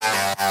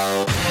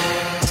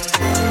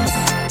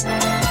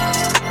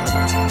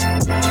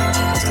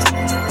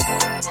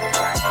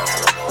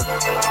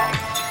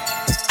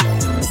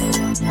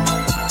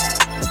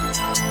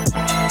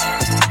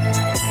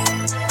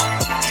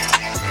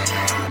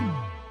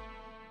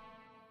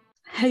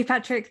Hey,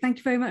 Patryk, thank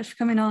you very much for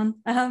coming on.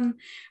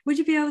 Would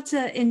you be able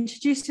to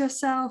introduce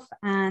yourself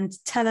and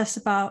tell us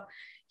about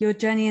your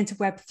journey into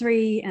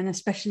web3 and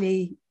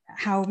especially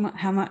how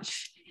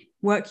much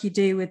work you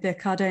do with the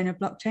Cardono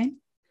blockchain?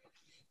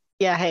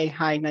 Yeah, hey,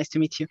 hi, nice to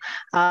meet you.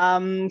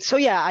 I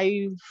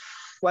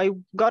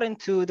got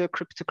into the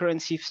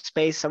cryptocurrency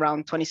space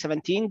around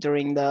 2017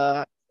 during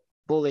the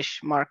bullish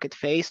market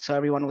phase. So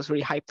everyone was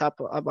really hyped up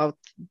about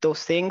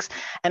those things.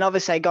 And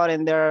obviously I got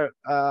in there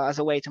as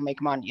a way to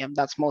make money. And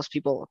that's most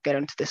people get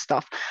into this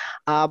stuff.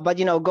 But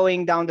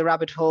going down the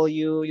rabbit hole,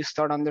 you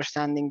start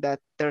understanding that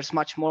there's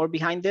much more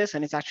behind this.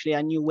 And it's actually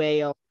a new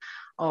way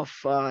of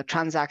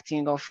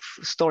transacting, of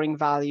storing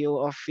value,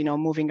 of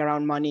moving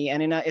around money,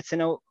 and it's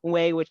in a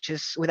way which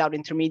is without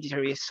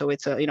intermediaries. So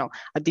it's a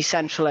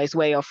decentralized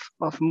way of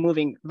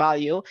moving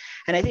value,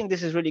 and I think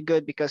this is really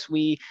good because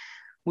we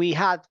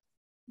had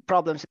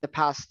problems in the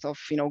past of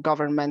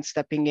government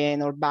stepping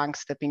in or banks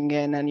stepping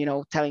in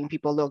and telling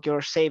people, look,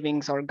 your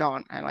savings are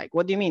gone. And like,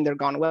 what do you mean they're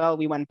gone? Well,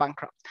 we went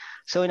bankrupt.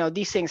 So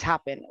these things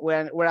happen.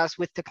 Whereas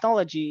with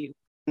technology,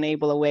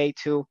 enable a way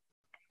to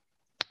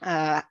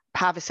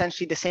have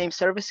essentially the same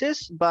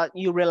services, but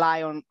you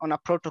rely on a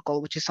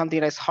protocol, which is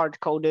something that's hard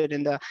coded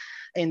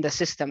in the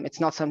system. It's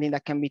not something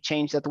that can be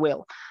changed at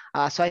will.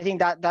 So I think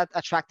that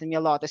attracted me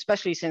a lot,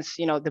 especially since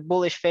the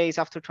bullish phase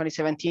after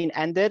 2017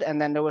 ended, and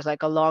then there was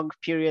like a long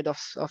period of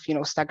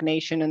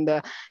stagnation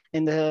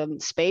in the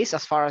space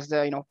as far as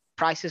the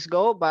prices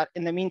go. But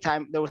in the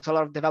meantime, there was a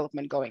lot of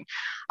development going.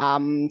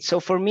 So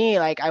for me,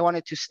 like, I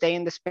wanted to stay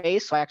in the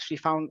space. So I actually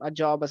found a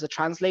job as a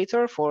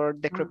translator for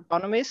The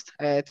Cryptonomist.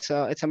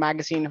 It's a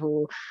magazine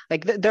who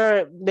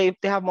they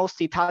have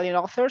mostly Italian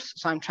authors.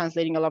 So I'm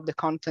translating a lot of the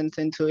content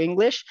into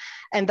English.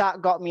 And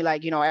that got me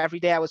every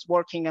day I was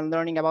working and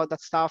learning about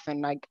that stuff.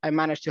 And I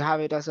managed to have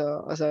it as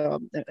a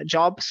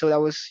job. So that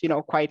was,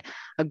 quite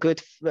a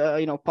good,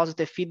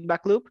 positive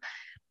feedback loop.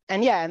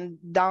 And yeah, and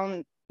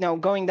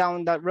going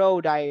down that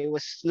road, I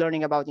was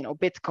learning about,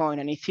 Bitcoin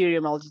and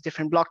Ethereum, all these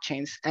different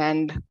blockchains.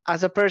 And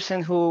as a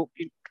person who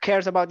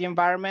cares about the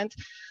environment,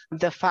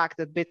 the fact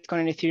that Bitcoin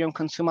and Ethereum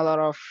consume a lot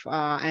of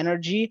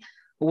energy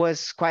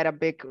was quite a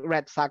big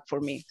red flag for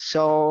me.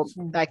 So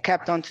I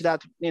kept on to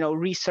that,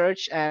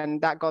 research, and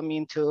that got me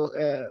into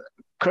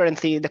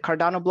currently the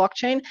Cardono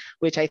blockchain,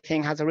 which I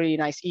think has a really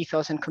nice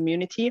ethos and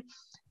community.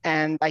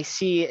 And I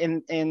see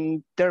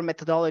in their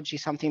methodology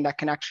something that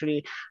can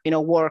actually,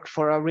 work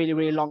for a really,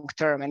 really long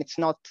term. And it's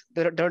not,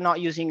 they're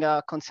not using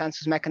a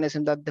consensus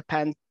mechanism that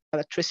depends on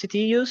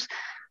electricity use.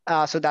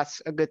 So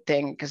that's a good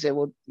thing because it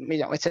would,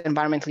 it's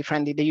environmentally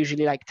friendly. They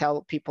usually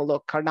tell people,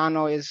 look,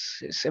 Cardano is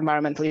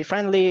environmentally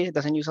friendly. It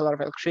doesn't use a lot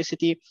of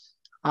electricity.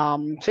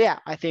 So yeah,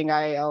 I think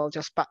I'll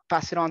just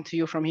pass it on to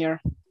you from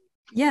here.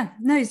 Yeah,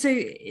 no, so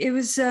it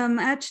was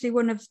actually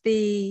one of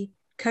the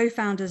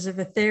co-founders of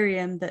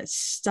Ethereum that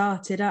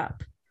started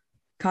up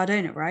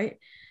Cardono, right?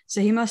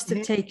 So he must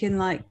have taken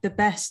the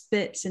best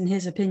bits, in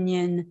his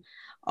opinion,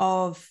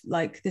 of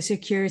the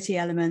security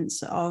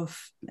elements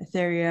of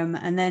Ethereum,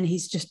 and then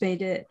he's just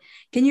made it.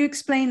 Can you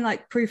explain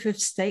proof of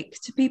stake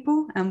to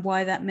people and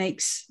why that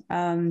makes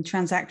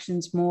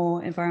transactions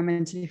more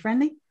environmentally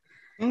friendly?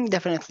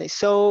 Definitely.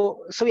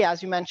 So yeah,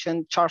 as you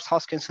mentioned, Charles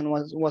Hoskinson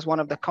was one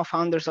of the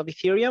co-founders of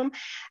Ethereum,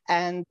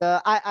 and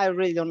I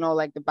really don't know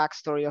the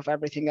backstory of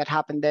everything that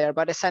happened there,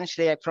 but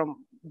essentially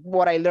from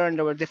what I learned,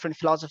 there were different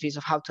philosophies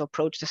of how to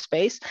approach the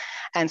space.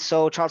 And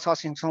so Charles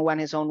Hoskinson went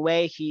his own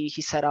way. He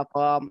set up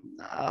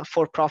a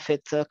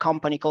for-profit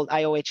company called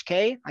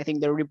IOHK. I think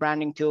they're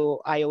rebranding to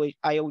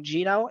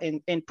IOG now,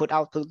 in Input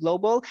Output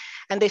Global.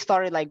 And they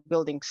started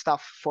building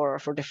stuff for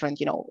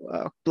different,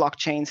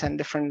 blockchains and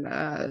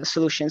different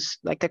solutions,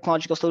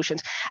 technological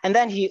solutions. And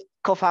then he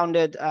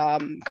co-founded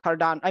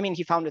Cardano.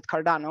 He founded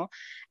Cardano.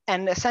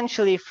 And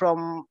essentially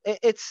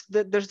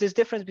there's this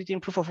difference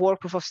between proof of work,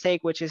 proof of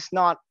stake, which is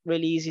not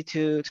really easy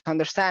to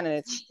understand. And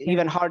it's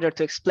even harder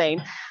to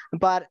explain.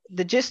 But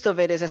the gist of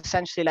it is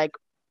essentially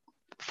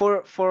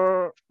for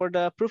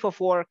the proof of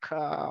work,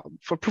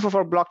 for proof of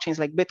work blockchains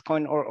like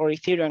Bitcoin or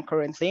Ethereum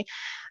currently,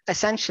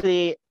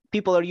 essentially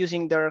people are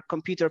using their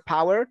computer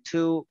power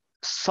to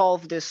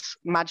solve this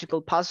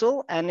magical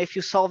puzzle, and if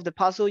you solve the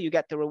puzzle, you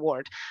get the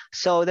reward.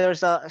 So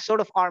there's a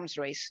sort of arms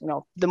race.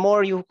 The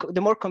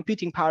more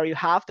computing power you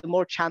have, the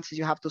more chances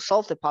you have to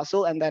solve the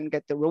puzzle and then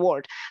get the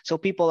reward. So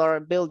people are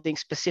building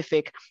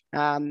specific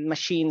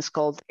machines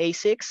called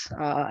ASICs,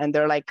 and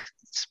they're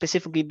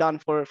specifically done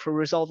for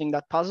resolving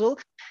that puzzle.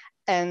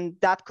 And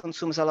that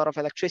consumes a lot of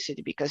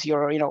electricity because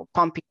you're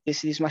pumping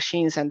these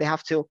machines and they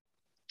have to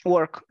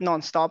work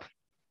nonstop.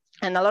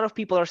 And a lot of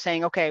people are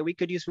saying, okay, we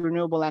could use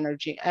renewable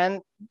energy.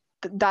 And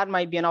that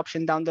might be an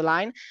option down the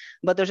line.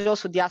 But there's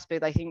also the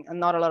aspect, I think,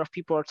 not a lot of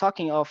people are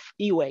talking of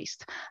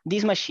e-waste.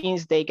 These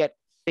machines, they get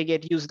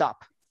used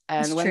up.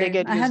 And That's when true. they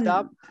get used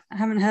up. I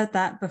haven't heard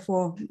that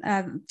before.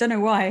 Don't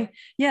know why.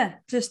 Yeah,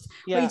 what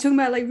you're talking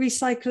about,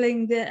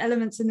 recycling the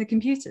elements in the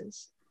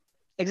computers.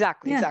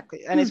 Exactly,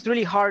 exactly, and it's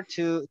really hard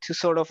to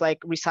sort of like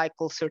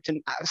recycle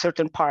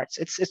certain parts.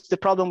 It's the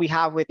problem we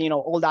have with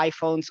old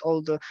iPhones,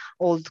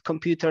 old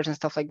computers and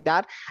stuff like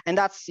that, and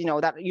that's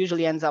that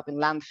usually ends up in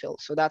landfill.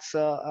 So that's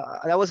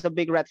that was a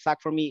big red flag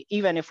for me.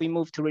 Even if we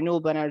move to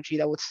renewable energy,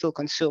 that would still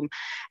consume.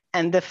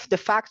 And the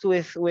fact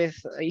with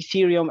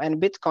Ethereum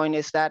and Bitcoin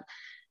is that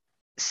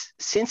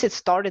since it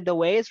started the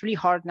way, it's really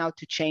hard now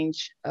to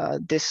change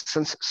this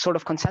sort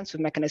of consensus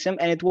mechanism,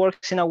 and it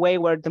works in a way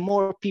where the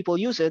more people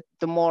use it,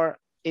 the more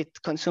it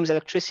consumes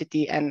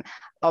electricity, and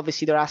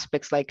obviously there are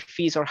aspects like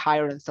fees are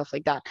higher and stuff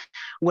like that.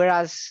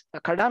 Whereas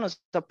Cardano's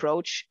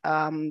approach,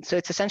 so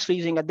it's essentially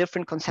using a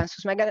different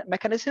consensus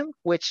mechanism,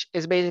 which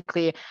is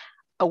basically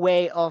a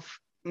way of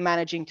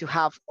managing to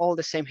have all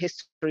the same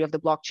history of the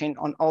blockchain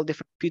on all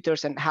different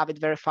computers and have it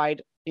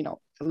verified,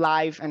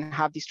 live, and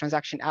have this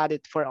transaction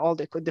added for all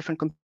the different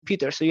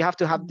computers. So you have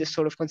to have this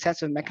sort of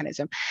consensus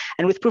mechanism.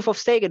 And with proof of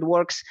stake, it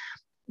works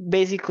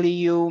basically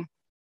you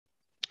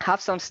have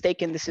some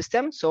stake in the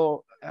system.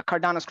 So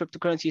Cardano's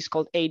cryptocurrency is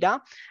called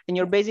ADA, and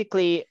you're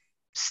basically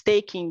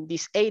staking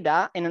this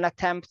ADA in an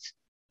attempt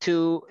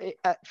to,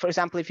 for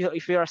example,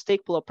 if you're a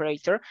stake pool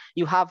operator,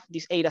 you have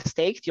this ADA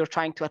staked, you're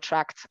trying to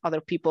attract other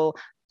people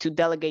to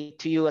delegate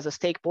to you as a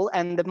stake pool.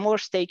 And the more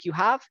stake you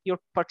have, you're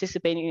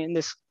participating in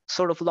this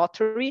sort of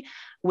lottery,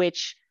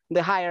 which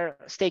the higher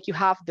stake you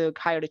have, the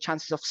higher the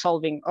chances of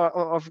solving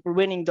or of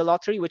winning the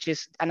lottery, which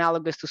is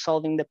analogous to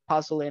solving the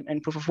puzzle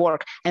in proof of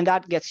work. And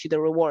that gets you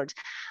the reward.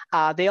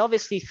 They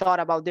obviously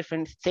thought about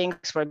different things.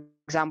 For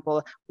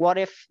example, what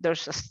if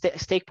there's a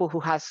stake pool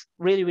who has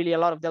really, really a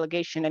lot of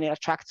delegation and it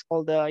attracts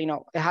all the,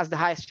 it has the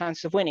highest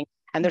chance of winning.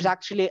 And there's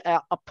actually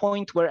a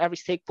point where every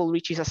stake pool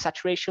reaches a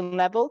saturation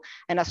level.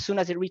 And as soon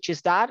as it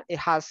reaches that, it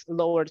has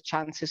lowered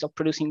chances of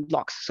producing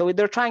blocks. So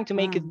they're trying to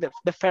make it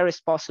the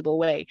fairest possible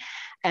way.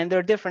 And there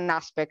are different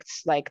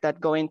aspects like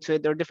that go into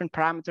it. There are different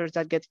parameters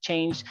that get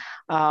changed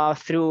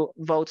through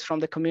votes from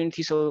the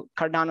community. So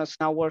Cardano's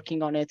now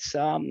working on its,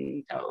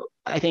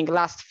 I think,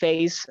 last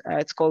phase.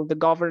 It's called the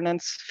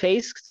governance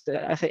phase.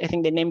 I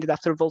think they named it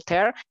after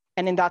Voltaire.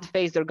 And in that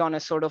phase, they're going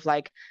to sort of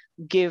like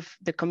give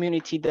the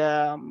community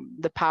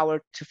the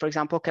power to, for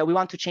example, okay, we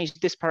want to change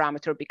this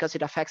parameter because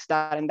it affects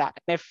that and that.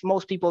 And if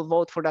most people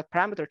vote for that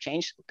parameter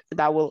change,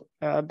 that will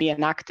be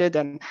enacted,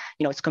 and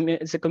it's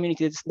the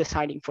community that's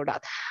deciding for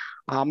that.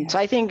 So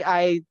I think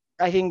I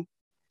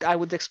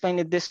would explain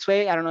it this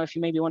way. I don't know if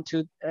you maybe want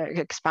to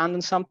expand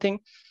on something.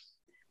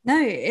 No,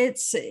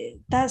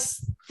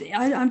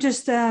 I'm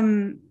just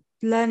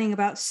learning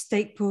about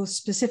stake pools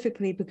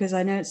specifically because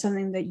I know it's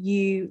something that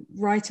you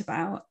write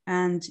about,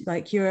 and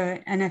like you're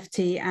an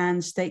NFT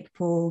and stake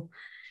pool.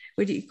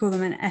 What do you call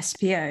them? An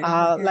SPO?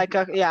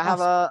 I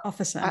have a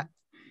officer.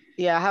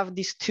 I have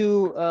these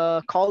two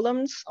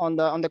columns on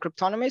the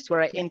Cryptonomist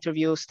where I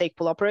interview stake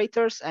pool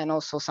operators and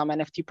also some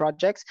NFT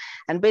projects.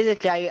 And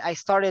basically, I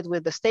started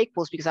with the stake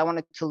pools because I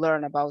wanted to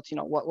learn about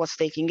what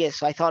staking is.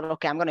 So I thought,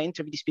 okay, I'm going to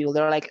interview these people.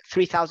 There are like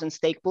 3,000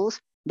 stake pools.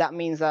 That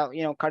means that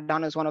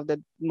Cardano is one of the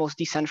most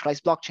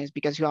decentralized blockchains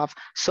because you have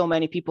so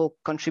many people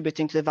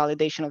contributing to the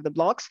validation of the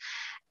blocks.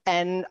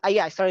 And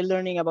I started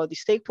learning about the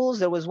stake pools.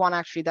 There was one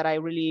actually that I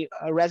really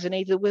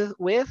resonated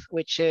with,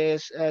 which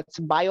is it's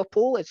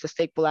Biopool. It's the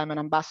stake pool I'm an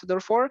ambassador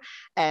for.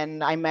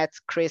 And I met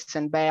Chris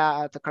and Bea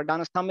at the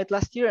Cardano Summit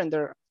last year, and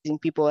they're amazing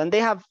people. And they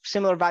have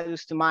similar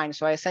values to mine.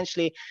 So I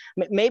essentially,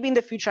 maybe in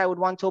the future, I would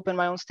want to open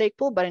my own stake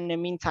pool. But in the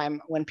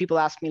meantime, when people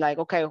ask me like,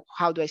 okay,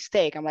 how do I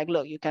stake? I'm like,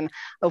 look, you can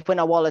open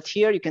a wallet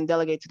here. You can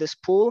delegate to this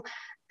pool.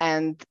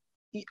 And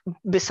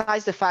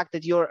besides the fact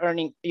that you're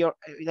earning your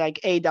like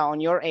ADA on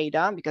your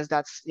ADA, because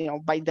that's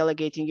by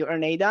delegating you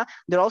earn ADA,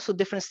 there are also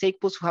different stake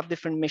pools who have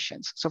different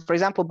missions. So for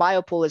example,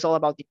 Biopool is all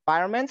about the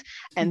environment,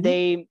 and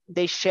they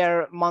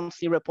share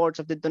monthly reports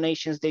of the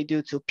donations they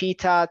do to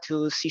PETA,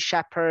 to Sea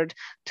Shepherd,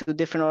 to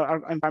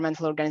different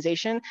environmental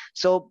organizations.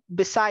 So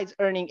besides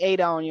earning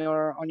ADA on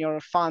your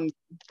fund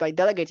by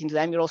delegating to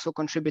them, you're also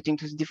contributing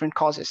to different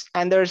causes.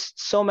 And there's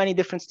so many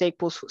different stake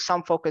pools.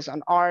 Some focus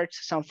on art,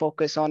 some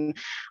focus on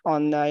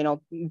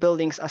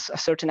building a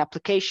certain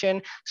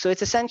application. So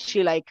it's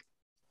essentially like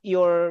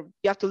you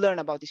have to learn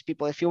about these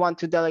people if you want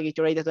to delegate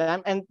your data to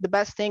them. And the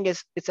best thing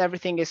is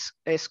everything is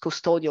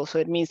custodial. So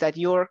it means that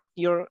you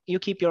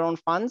keep your own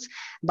funds.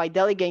 By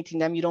delegating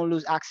them, you don't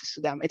lose access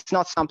to them. It's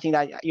not something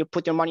that you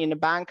put your money in the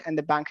bank and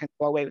the bank can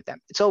go away with them.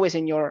 It's always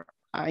in your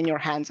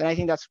hands. And I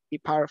think that's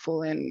really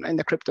powerful in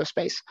the crypto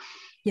space.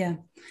 Yeah.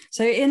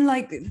 So in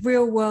like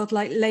real world,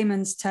 like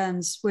layman's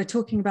terms, we're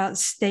talking about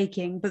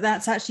staking, but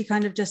that's actually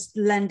kind of just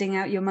lending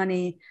out your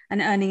money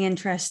and earning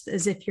interest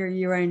as if you're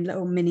your own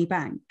little mini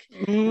bank.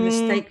 The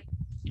stake,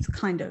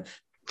 kind of.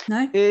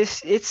 No?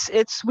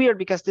 It's weird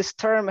because this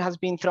term has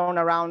been thrown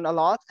around a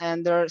lot,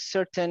 and there are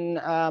certain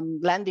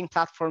lending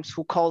platforms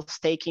who call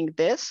staking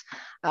this,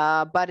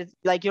 but it's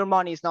like your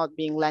money is not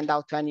being lent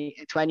out to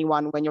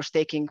anyone when you're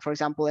staking, for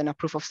example, in a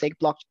proof of stake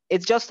blockchain.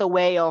 It's just a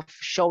way of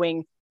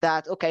showing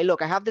that, okay,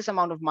 look, I have this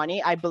amount of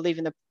money. I believe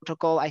in the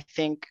protocol. I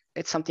think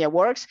it's something that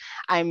works.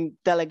 I'm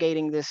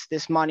delegating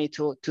this money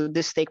to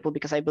this stake pool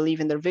because I believe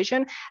in their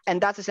vision.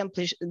 And that's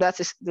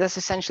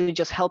essentially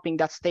just helping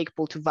that stake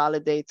pool to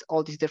validate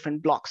all these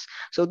different blocks.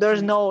 So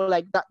there's no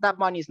like that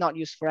money is not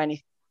used for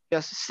anything,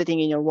 just sitting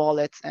in your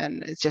wallet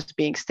and it's just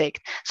being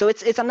staked. So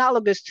it's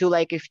analogous to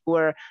like if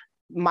we're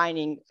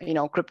mining,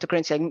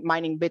 cryptocurrency, like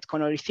mining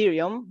Bitcoin or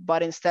Ethereum,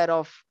 but instead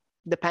of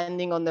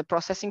depending on the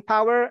processing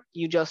power,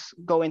 you just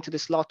go into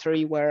this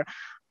lottery where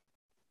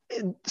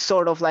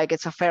sort of like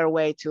it's a fair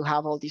way to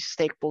have all these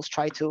stake pools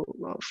try to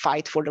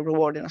fight for the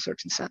reward in a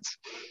certain sense.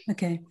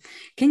 Okay,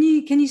 can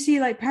you see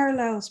like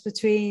parallels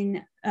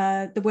between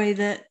the way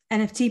that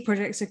NFT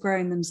projects are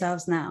growing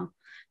themselves now,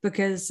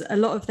 because a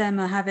lot of them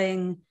are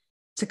having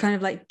to kind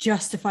of like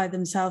justify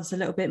themselves a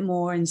little bit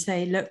more and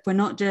say, look, we're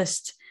not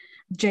just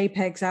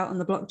JPEGs out on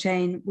the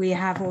blockchain, we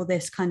have all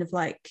this kind of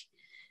like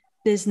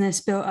business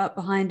built up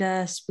behind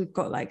us, we've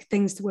got like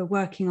things that we're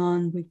working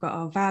on, we've got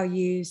our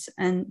values.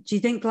 And do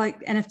you think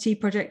like NFT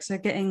projects are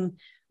getting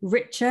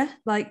richer,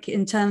 like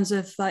in terms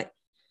of like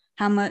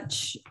how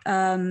much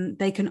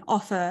they can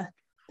offer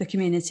the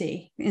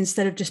community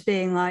instead of just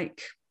being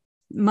like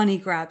money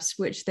grabs,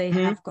 which they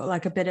have got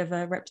like a bit of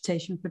a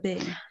reputation for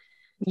being?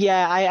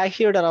 Yeah, I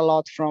hear that a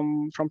lot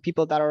from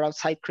people that are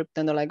outside crypto,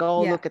 and they're like,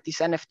 oh, look at these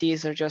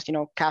NFTs, they're just,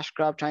 cash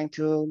grab, trying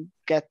to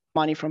get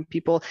money from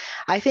people.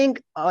 I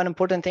think an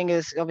important thing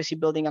is obviously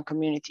building a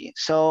community.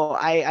 So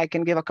I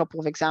can give a couple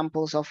of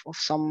examples of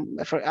some,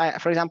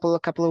 for example, a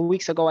couple of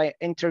weeks ago, I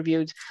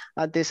interviewed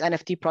this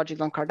NFT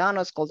project on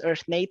Cardono. It's called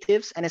Earth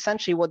Natives. And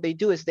essentially what they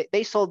do is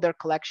they sold their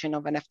collection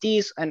of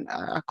NFTs and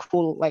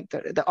cool, like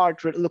the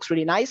art looks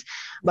really nice.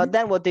 But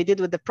then what they did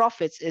with the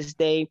profits is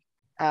they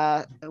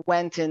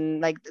went in,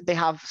 like they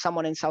have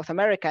someone in South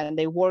America and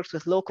they worked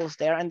with locals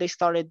there and they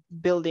started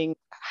building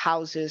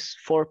houses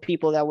for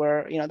people that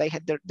were,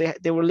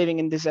 they were living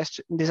in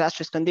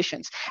disastrous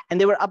conditions, and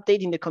they were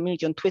updating the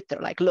community on Twitter,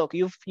 like, look,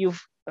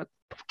 you've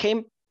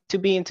came to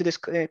be into this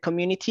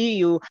community,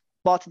 you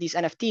bought these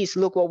NFTs,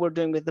 look what we're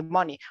doing with the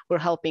money, we're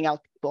helping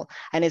out people.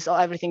 And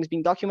everything's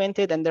being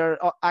documented, and they're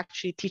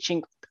actually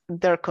teaching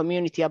their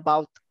community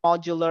about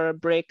modular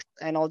bricks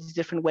and all these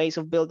different ways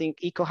of building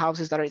eco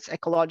houses that are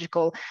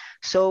ecological.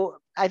 So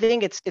I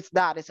think it's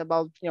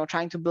about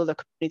trying to build a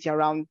community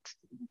around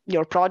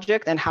your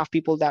project and have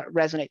people that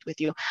resonate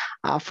with you.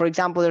 For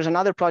example, there's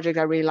another project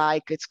I really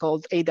like. It's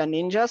called Ada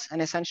Ninjas,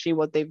 and essentially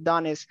what they've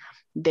done is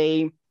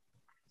they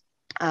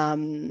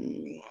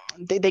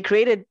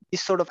created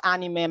these sort of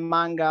anime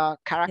manga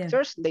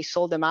characters. They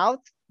sold them out.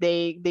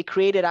 They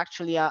created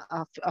actually a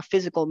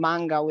physical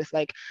manga with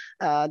like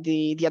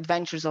the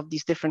adventures of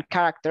these different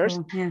characters,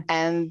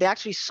 and they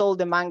actually sold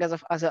the manga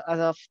as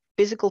a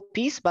physical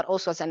piece, but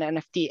also as an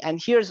NFT.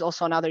 And here's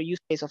also another use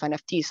case of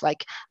NFTs.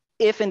 Like,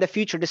 if in the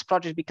future this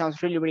project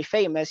becomes really, really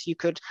famous, you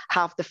could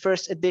have the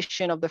first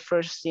edition of the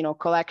first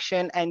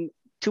collection, and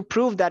to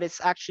prove that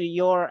it's actually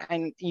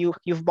and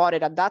you've bought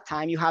it at that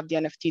time, you have the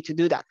NFT to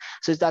do that.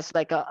 So that's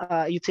like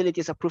a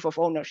utility as a proof of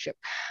ownership.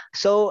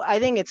 So I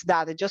think it's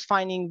just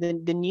finding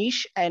the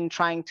niche and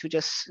trying to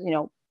just,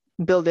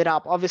 build it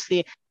up.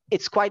 Obviously,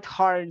 it's quite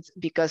hard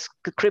because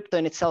crypto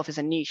in itself is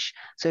a niche.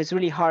 So it's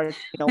really hard,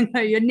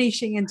 No, you're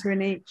niching into a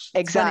niche.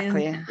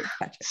 Exactly.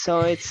 So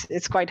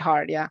it's quite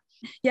hard, yeah.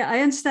 Yeah, I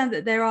understand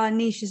that there are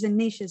niches and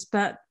niches,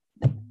 but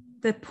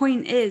the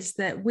point is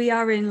that we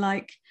are in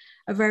like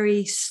a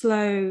very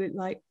slow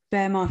like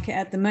bear market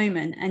at the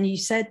moment, and you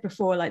said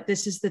before like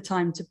this is the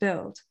time to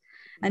build.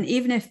 And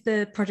even if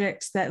the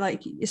projects that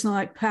like, it's not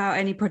like put out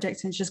any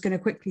project and it's just going to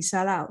quickly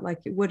sell out like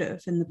it would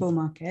have in the bull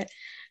market,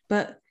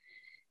 but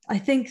I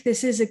think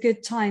this is a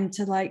good time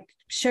to like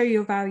show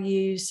your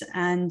values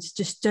and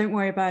just don't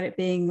worry about it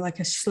being like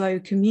a slow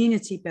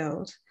community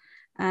build.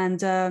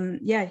 And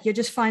you're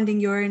just finding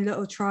your own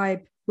little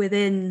tribe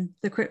within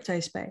the crypto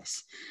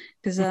space.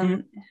 Because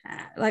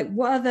like,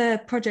 what other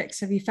projects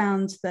have you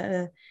found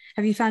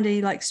have you found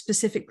any like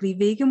specifically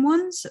vegan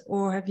ones,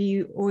 or have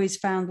you always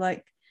found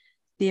like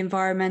the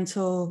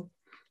environmental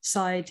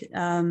side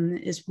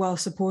is well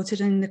supported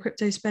in the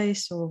crypto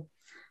space? Or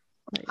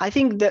I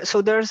think that,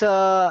 so there's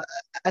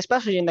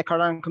especially in the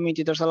Cardono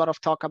community, there's a lot of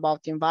talk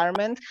about the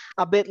environment,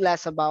 a bit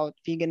less about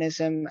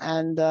veganism.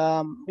 And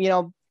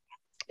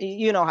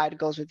you know how it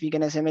goes with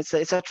veganism.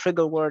 It's a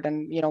trigger word,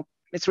 and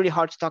it's really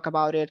hard to talk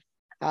about it.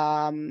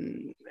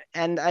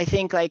 And I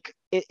think like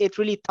it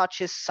really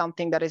touches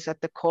something that is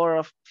at the core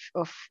of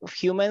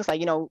humans.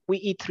 Like, we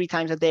eat 3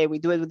 times a day. We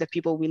do it with the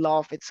people we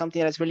love. It's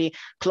something that's really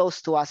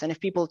close to us. And if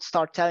people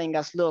start telling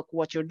us, look,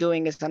 what you're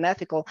doing is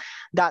unethical,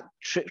 that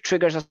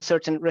triggers a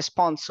certain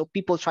response. So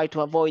people try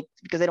to avoid,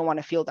 because they don't want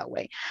to feel that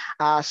way.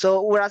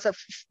 So whereas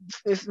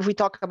if we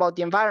talk about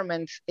the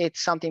environment,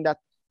 it's something that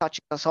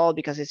touches us all,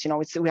 because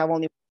we have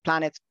only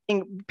planet. I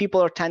think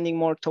people are tending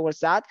more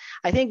towards that.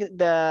 I think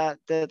the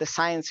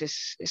science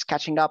is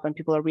catching up, and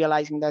people are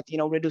realizing that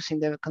reducing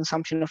the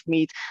consumption of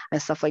meat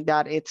and stuff like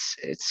that,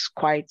 it's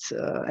quite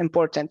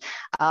important.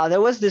 There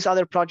was this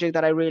other project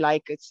that I really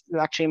like. It's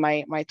actually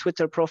my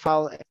Twitter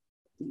profile.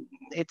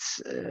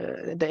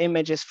 the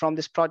images from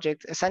this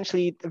project.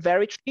 Essentially,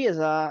 Very Tree is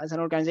an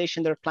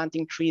organization. They're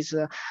planting trees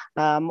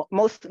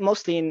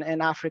mostly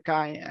in Africa.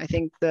 I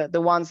think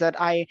the ones that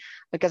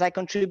because I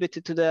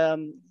contributed to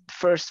the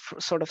first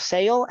sort of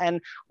sale,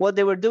 and what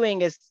they were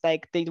doing is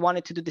like they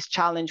wanted to do this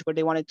challenge where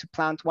they wanted to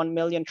plant 1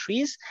 million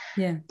trees.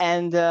 Yeah.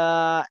 And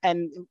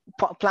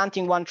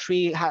planting one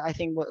tree, I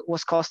think,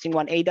 was costing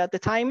 1 ADA at the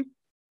time.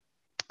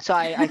 So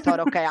I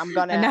thought, okay, I'm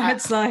gonna. And now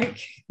it's like,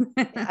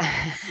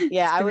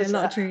 yeah, I was a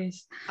lot of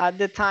trees. At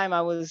the time.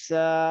 I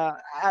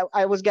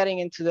was getting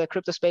into the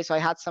crypto space, so I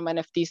had some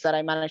NFTs that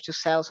I managed to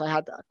sell. So I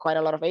had quite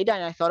a lot of ADA,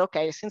 and I thought,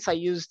 okay, since I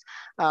used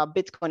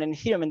Bitcoin and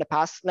Ethereum in the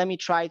past, let me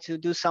try to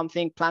do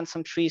something, plant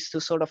some trees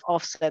to sort of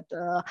offset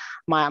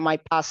my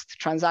past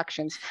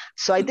transactions.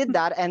 So I did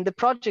that, and the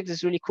project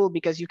is really cool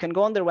because you can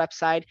go on their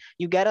website,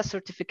 you get a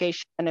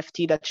certification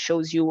NFT that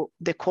shows you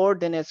the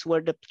coordinates where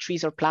the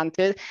trees are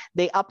planted.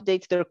 They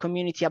update their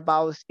community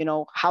about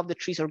how the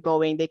trees are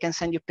going. They can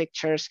send you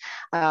pictures.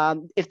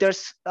 If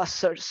there's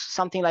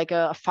something like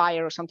a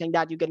fire or something like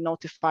that, you get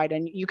notified,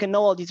 and you can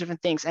know all these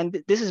different things.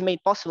 And this is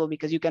made possible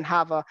because you can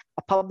have a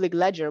public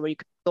ledger where you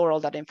can store all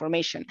that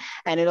information.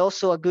 And it's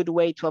also a good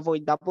way to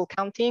avoid double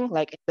counting.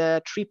 Like in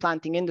the tree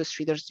planting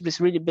industry, there's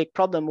this really big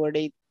problem where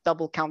they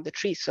double count the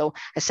trees. So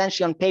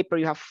essentially on paper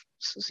you have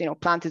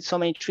planted so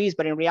many trees,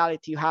 but in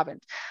reality you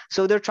haven't.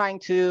 So they're trying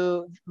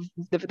to,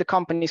 the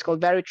company is called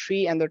Very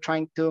Tree, and they're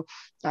trying to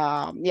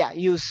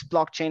use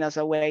blockchain as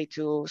a way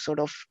to sort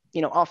of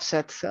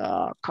offset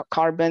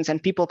carbons.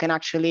 And people can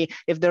actually,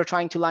 if they're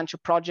trying to launch a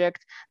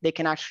project, they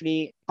can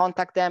actually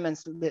contact them and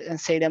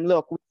say them,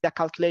 look, with that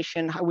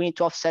calculation we need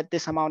to offset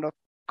this amount of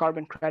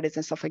carbon credits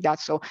and stuff like that.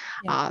 So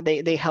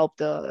they help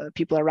the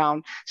people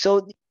around.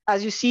 So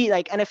as you see,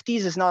 like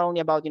NFTs is not only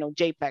about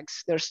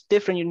JPEGs. There's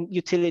different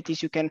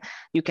utilities you can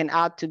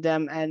add to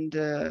them, and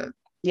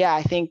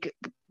I think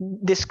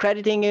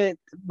discrediting it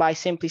by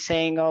simply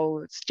saying,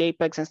 oh, it's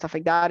JPEGs and stuff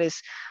like that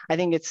I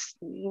think it's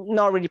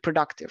not really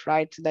productive,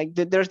 right? Like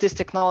there's this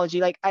technology.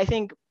 Like I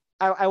think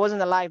I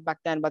wasn't alive back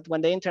then, but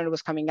when the internet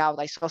was coming out,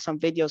 I saw some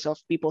videos of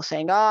people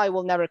saying, oh, I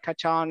will never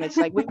catch on. It's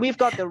like we've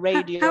got the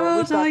radio. How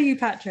old are you,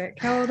 Patryk?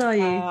 How old are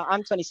you?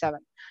 I'm 27.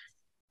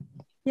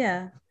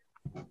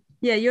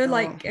 Yeah, you're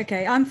like,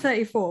 okay, I'm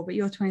 34, but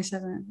you're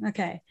 27.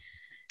 Okay.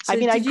 So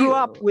I grew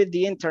up with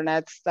the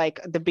internet, like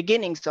the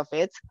beginnings of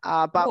it.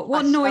 But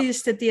what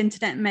noise did the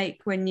internet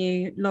make when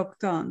you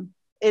logged on?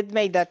 It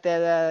made that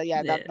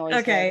noise.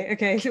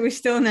 Okay, so we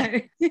still know.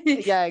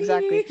 Yeah,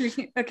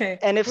 exactly. Okay.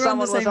 And if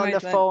someone was on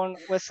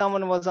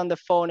the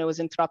phone, it was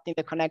interrupting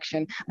the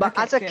connection. But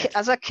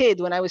as a kid,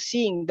 when I was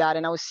seeing that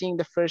and I was seeing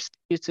the first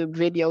YouTube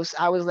videos,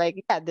 I was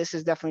like, yeah, this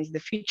is definitely the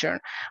future.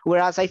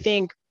 Whereas I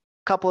think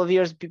couple of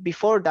years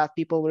before that,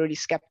 people were really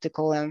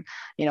skeptical, and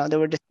they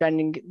were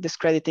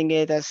discrediting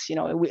it as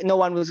no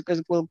one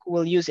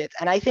will use it.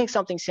 And I think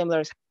something similar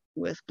is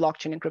with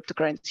blockchain and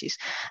cryptocurrencies.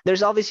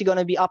 There's obviously going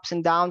to be ups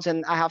and downs,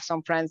 and I have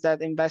some friends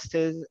that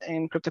invested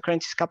in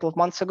cryptocurrencies a couple of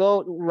months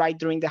ago, right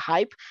during the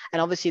hype,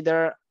 and obviously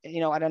they're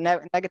at a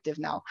negative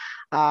now.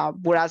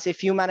 Whereas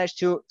if you manage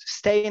to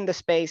stay in the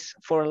space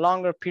for a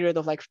longer period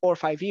of like 4 or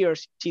 5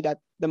 years, you see that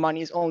the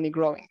money is only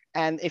growing.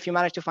 And if you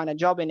manage to find a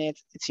job in it,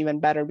 it's even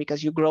better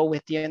because you grow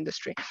with the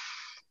industry.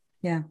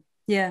 Yeah,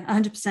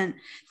 100%.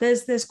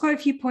 There's quite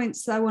a few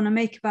points that I want to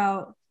make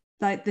about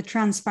like the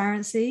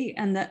transparency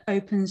and the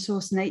open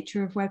source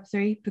nature of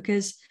Web3,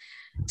 because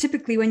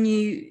typically when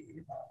you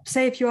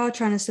say, if you are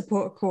trying to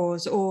support a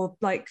cause, or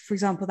like, for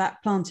example,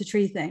 that plant a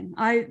tree thing,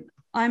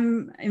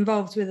 I'm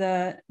involved with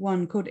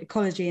one called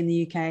Ecology in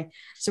the UK.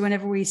 So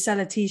whenever we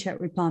sell a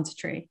t-shirt, we plant a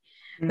tree.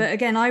 But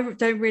again, I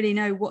don't really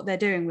know what they're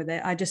doing with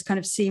it. I just kind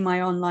of see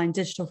my online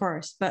digital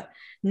forest. But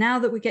now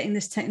that we're getting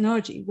this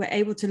technology, we're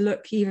able to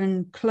look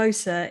even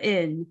closer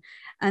in,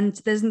 and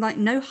there's like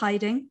no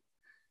hiding.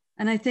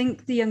 And I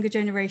think the younger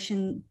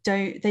generation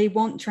they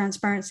want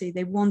transparency.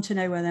 They want to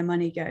know where their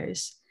money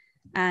goes.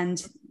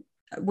 And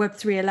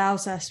Web3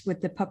 allows us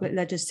with the public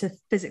ledgers to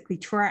physically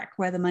track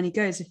where the money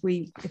goes if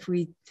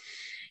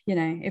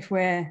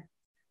we're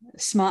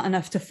smart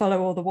enough to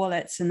follow all the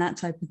wallets and that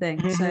type of thing.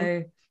 Mm-hmm.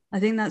 So I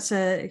think that's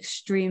an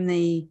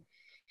extremely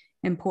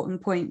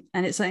important point,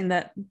 and it's something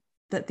that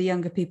the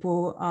younger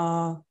people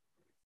are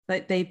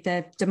like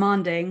they're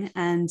demanding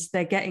and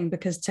they're getting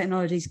because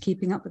technology is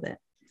keeping up with it.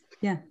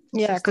 Yeah,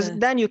 because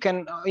then you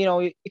can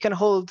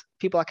hold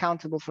people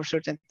accountable for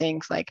certain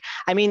things. Like,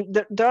 I mean,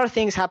 there are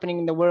things happening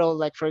in the world,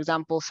 like, for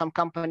example, some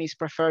companies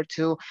prefer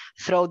to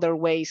throw their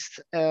waste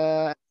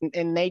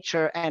in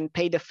nature and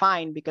pay the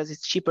fine because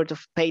it's cheaper to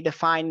pay the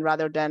fine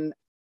rather than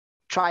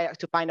try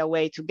to find a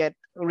way to get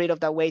rid of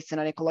that waste in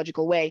an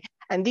ecological way.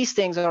 And these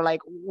things are like,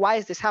 why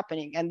is this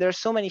happening? And there's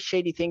so many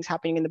shady things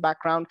happening in the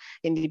background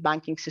in the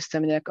banking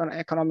system, in the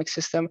economic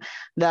system,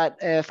 that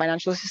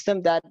financial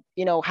system, that,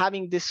 you know,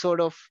 having this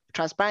sort of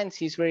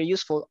transparency is very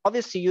useful.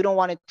 Obviously, you don't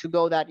want it to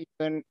go that you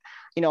can,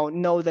 you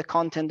know the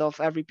content of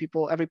every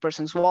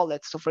person's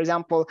wallet. So for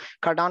example,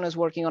 Cardono is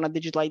working on a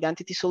digital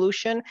identity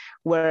solution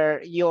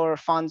where your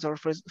funds are,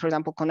 for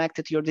example,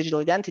 connected to your digital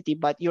identity,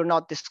 but you're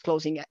not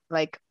disclosing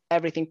like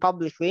everything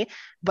publicly,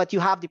 but you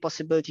have the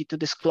possibility to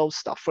disclose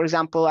stuff. For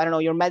example, I don't know,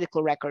 your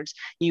medical records.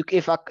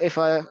 If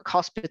a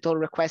hospital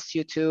requests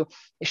you to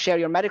share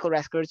your medical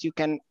records, you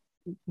can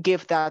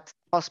give that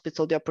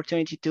hospital the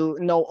opportunity to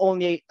know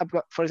only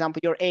about, for example,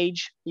 your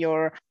age,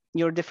 your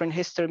different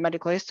history,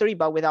 medical history,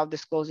 but without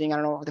disclosing, I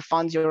don't know, the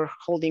funds you're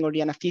holding or the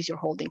NFTs you're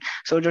holding.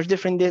 So there's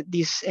different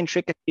these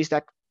intricacies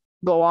that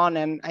go on,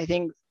 and I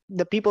think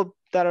the people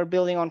that are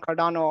building on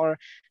Cardano are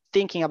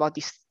thinking about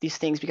these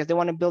things because they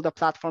want to build a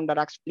platform that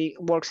actually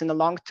works in the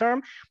long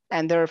term,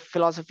 and their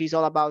philosophy is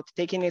all about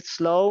taking it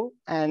slow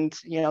and,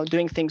 you know,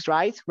 doing things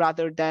right,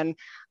 rather than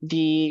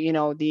the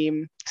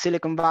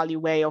Silicon Valley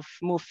way of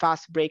move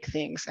fast, break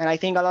things. And I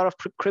think a lot of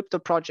crypto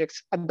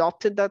projects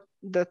adopted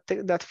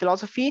that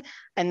philosophy,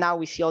 and now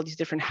we see all these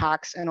different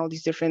hacks and all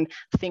these different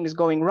things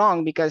going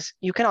wrong because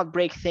you cannot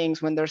break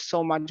things when there's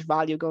so much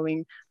value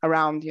going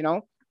around, you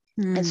know.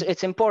 And so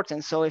it's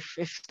important. So if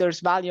there's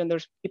value and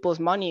there's people's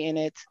money in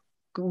it,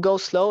 go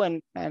slow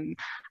and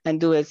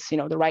do it, you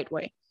know, the right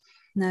way.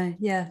 No,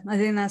 yeah, I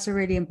think that's a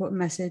really important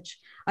message.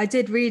 I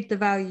did read the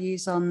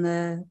values on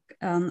the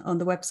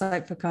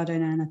website for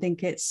Cardono, and I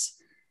think it's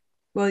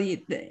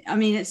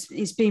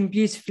been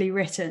beautifully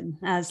written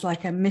as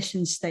like a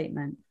mission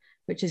statement,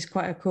 which is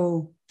quite a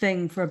cool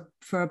thing for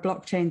a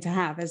blockchain to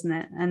have, isn't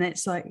it? And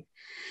it's like,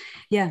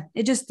 yeah,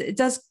 it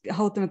does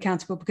hold them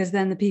accountable, because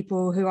then the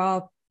people who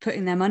are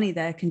putting their money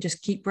there can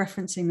just keep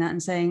referencing that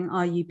and saying,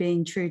 are you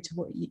being true to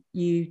what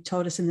you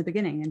told us in the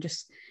beginning, and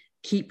just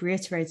keep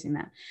reiterating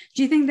that.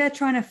 Do you think they're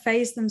trying to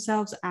phase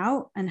themselves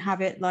out and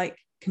have it like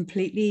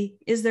completely,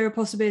 is there a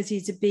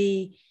possibility to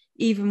be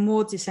even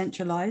more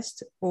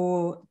decentralized,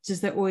 or does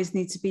there always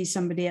need to be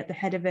somebody at the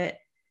head of it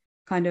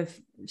kind of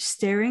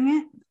steering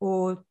it?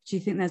 Or do you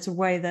think there's a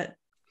way that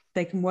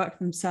they can work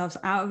themselves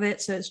out of it,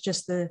 so it's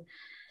just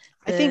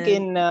I think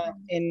in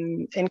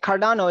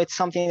Cardano, it's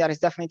something that is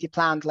definitely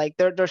planned. Like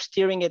they're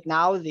steering it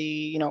now.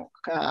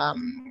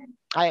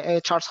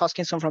 Charles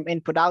Hoskinson from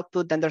Input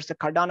Output. Then there's the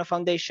Cardano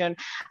Foundation.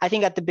 I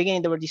think at the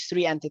beginning there were these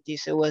three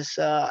entities. It was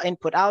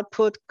Input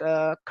Output,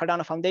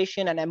 Cardano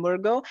Foundation, and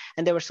Emergo,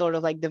 and they were sort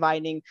of like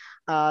dividing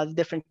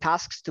different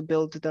tasks to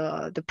build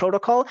the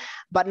protocol.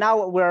 But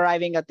now we're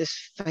arriving at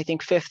this, I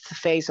think, fifth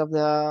phase of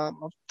the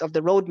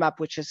roadmap,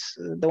 which is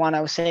the one I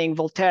was saying,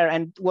 Voltaire.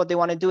 And what they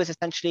want to do is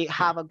essentially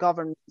have a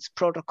governance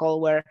protocol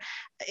where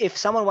if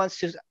someone wants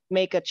to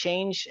make a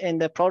change in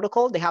the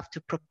protocol, they have to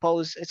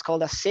propose, it's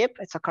called a SIP,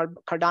 it's a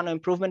Cardano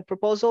improvement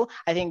proposal.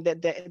 I think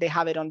that they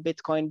have it on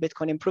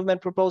Bitcoin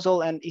improvement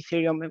proposal, and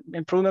Ethereum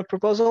improvement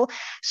proposal.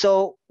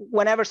 So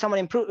whenever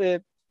someone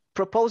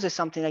proposes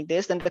something like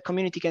this, then the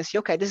community can see,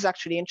 okay, this is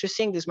actually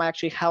interesting, this might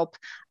actually help,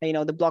 you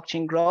know, the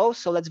blockchain grow,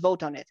 so let's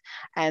vote on it.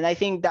 And I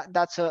think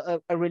that's a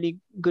really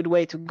good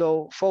way to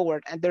go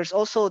forward. And there's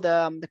also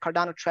the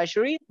Cardano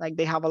treasury, like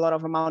they have a lot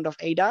of amount of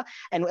ADA,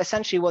 and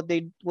essentially what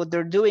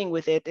they're doing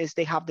with it is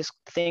they have this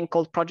thing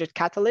called Project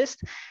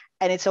Catalyst,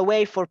 and it's a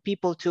way for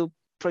people to,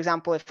 for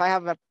example, if I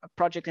have a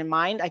project in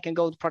mind, I can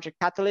go to Project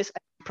Catalyst, I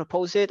can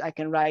propose it, I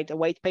can write a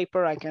white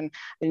paper, I can,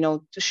 you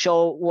know,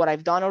 show what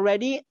I've done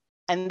already.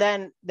 And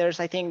then there's,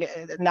 I think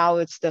now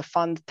it's the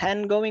Fund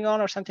 10 going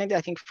on or something like that,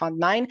 I think Fund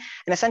 9.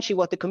 And essentially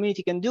what the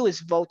community can do is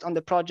vote on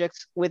the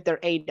projects with their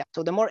ADA.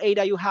 So the more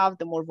ADA you have,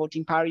 the more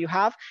voting power you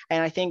have.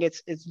 And I think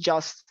it's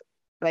just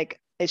like,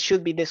 it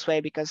should be this way,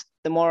 because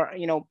the more,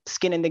 you know,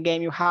 skin in the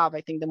game you have, I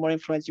think the more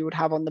influence you would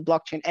have on the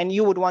blockchain, and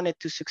you would want it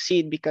to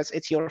succeed because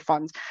it's your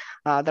funds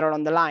that are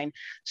on the line.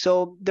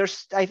 So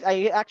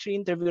I actually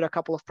interviewed a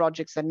couple of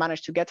projects that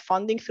managed to get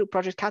funding through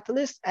Project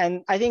Catalyst,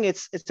 and I think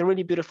it's a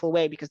really beautiful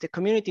way, because the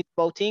community is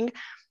voting,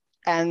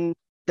 and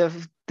the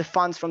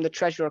funds from the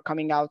treasury are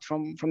coming out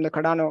from the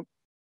Cardano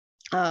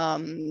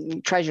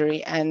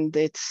treasury, and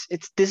this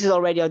is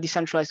already a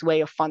decentralized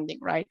way of funding,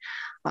 right?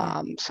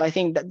 So I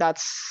think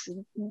that's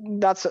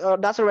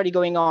already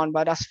going on.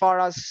 But as far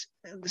as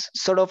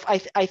sort of,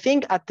 I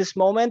think at this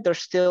moment they're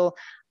still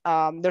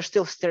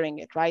steering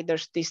it, right?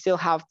 They still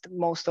have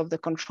most of the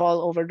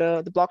control over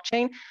the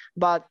blockchain.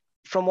 But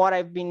from what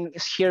I've been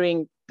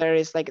hearing, there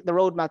is like the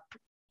roadmap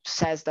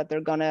says that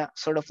they're gonna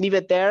sort of leave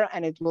it there,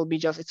 and it will be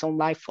just its own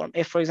life form.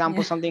 If, for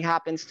example, something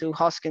happens to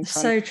Hoskinson, it's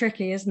so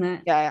tricky, isn't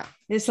it? Yeah.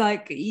 It's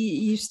like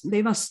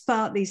they must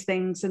start these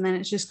things, and then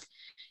it's just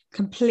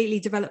completely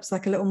develops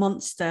like a little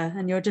monster,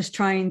 and you're just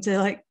trying to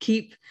like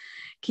keep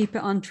it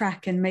on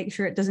track and make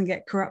sure it doesn't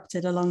get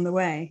corrupted along the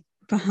way.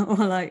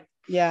 Or like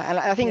Yeah, and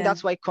I think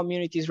that's why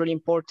community is really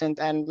important.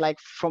 And like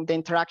from the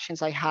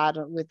interactions I had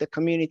with the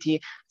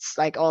community, it's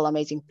like all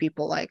amazing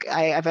people. Like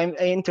I've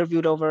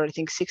interviewed over, I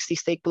think, 60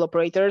 stake pool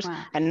operators,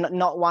 and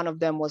not one of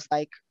them was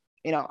like,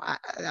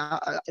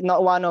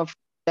 not one of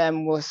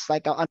them was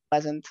like an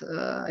unpleasant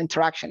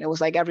interaction. It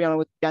was like everyone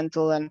was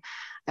gentle and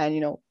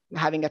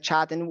having a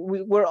chat, and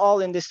we're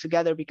all in this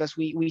together because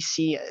we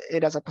see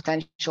it as a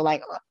potential.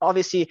 Like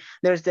obviously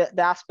there's the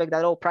aspect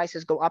that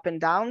prices go up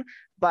and down,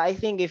 but I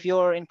think if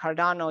you're in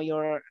Cardano,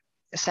 you're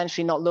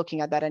essentially not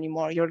looking at that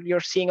anymore. You're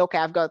seeing, okay,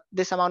 I've got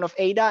this amount of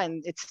ADA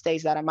and it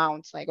stays that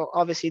amount. Like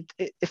obviously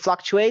it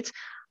fluctuates,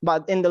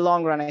 but in the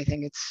long run, I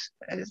think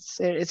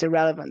it's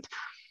irrelevant.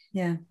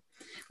 Yeah.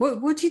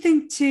 What do you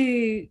think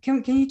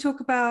can you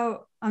talk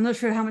about, I'm not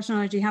sure how much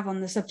knowledge you have on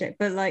the subject,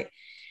 but like,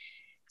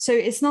 so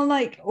it's not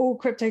like all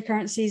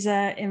cryptocurrencies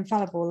are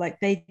infallible. Like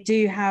they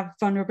do have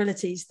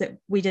vulnerabilities that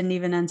we didn't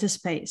even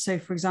anticipate. So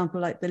for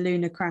example, like the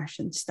Luna crash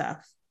and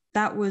stuff,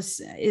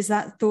 is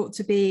that thought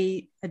to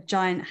be a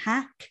giant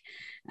hack?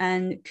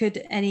 And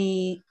could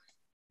any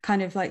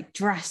kind of like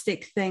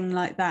drastic thing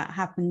like that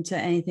happen to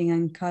anything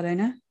in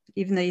Cardano,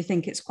 even though you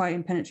think it's quite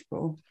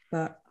impenetrable?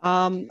 But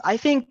I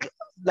think,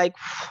 like,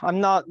 I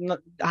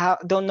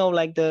don't know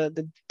like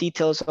the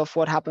details of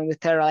what happened with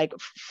Terra. Like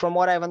from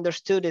what I've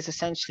understood is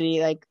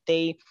essentially like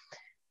they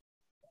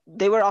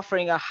were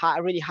offering a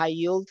really high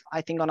yield,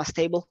 I think, on a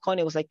stable coin.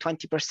 It was like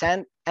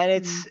 20%, and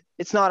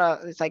it's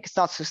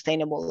not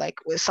sustainable. Like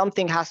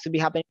something has to be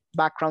happening in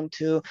the background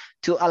to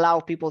allow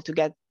people to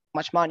get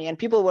much money, and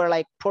people were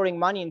like pouring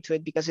money into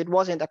it because it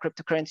wasn't a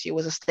cryptocurrency, it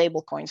was a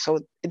stable coin, so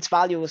its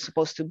value was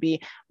supposed to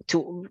be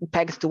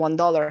pegged to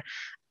 $1.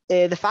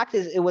 The fact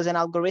is it was an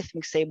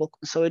algorithmic stable,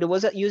 so it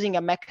was using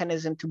a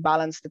mechanism to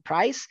balance the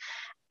price.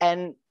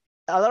 And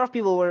a lot of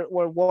people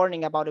were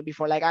warning about it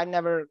before. Like I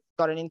never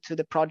gotten into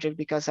the project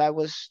because I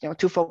was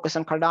too focused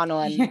on Cardano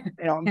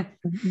and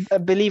a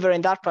believer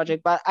in that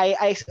project. But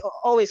I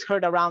always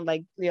heard around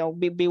like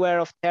beware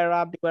of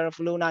Terra, beware of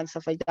Luna and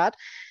stuff like that.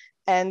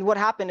 And what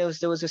happened was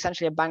there was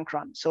essentially a bank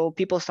run. So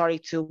people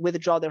started to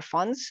withdraw their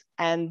funds,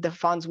 and the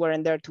funds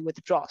weren't there to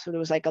withdraw. So there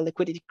was like a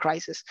liquidity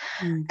crisis.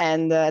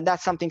 And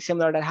that's something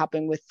similar that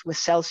happened with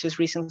Celsius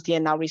recently,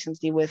 and now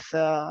recently with,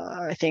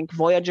 I think,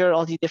 Voyager,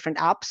 all these different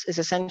apps. Is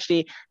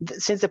essentially,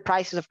 since the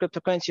prices of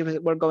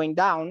cryptocurrency were going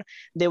down,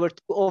 they were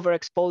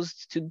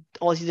overexposed to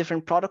all these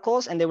different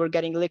protocols, and they were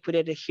getting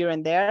liquidated here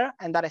and there.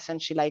 And that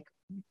essentially, like,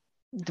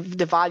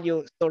 the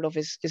value sort of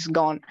is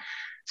gone.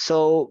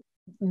 So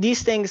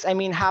these things, I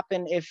mean,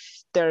 happen if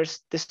there's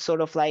this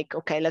sort of like,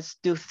 okay, let's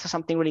do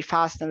something really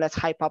fast and let's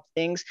hype up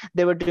things.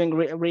 They were doing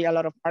a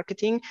lot of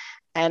marketing.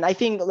 And I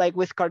think like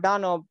with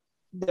Cardano,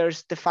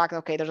 there's the fact,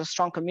 okay, there's a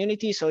strong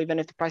community. So even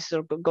if the prices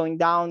are going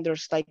down,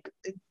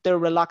 they're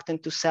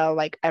reluctant to sell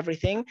like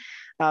everything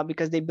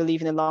because they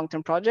believe in a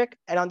long-term project.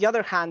 And on the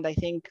other hand, I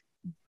think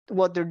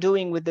what they're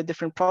doing with the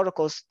different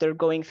protocols, they're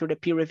going through the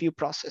peer review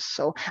process.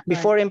 So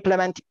before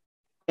implementing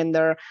in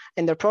their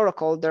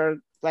protocol, they're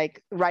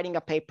like writing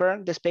a paper.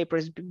 This paper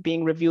is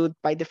being reviewed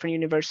by different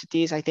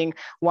universities. I think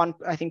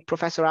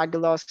Professor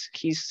Aguilas,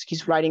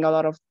 he's writing a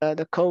lot of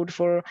the code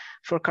for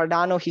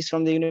Cardano. He's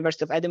from the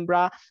University of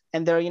Edinburgh,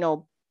 and they're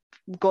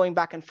going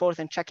back and forth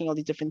and checking all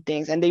these different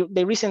things. And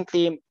they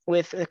recently,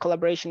 with the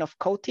collaboration of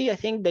Coty, I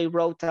think they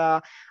wrote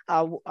a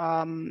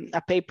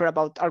paper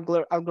about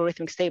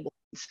algorithmic stables.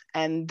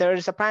 And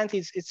there's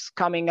apparently it's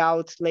coming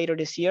out later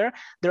this year.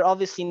 They're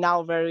obviously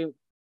now very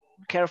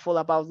careful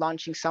about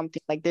launching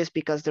something like this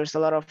because there's a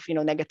lot of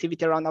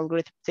negativity around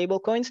algorithmic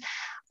stablecoins.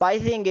 But I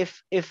think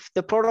if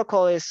the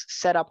protocol is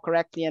set up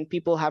correctly and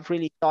people have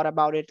really thought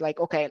about it, like,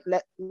 okay,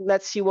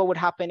 let's see what would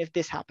happen if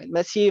this happened.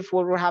 Let's see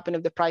what would happen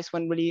if the price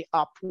went really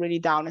up, really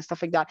down, and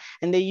stuff like that.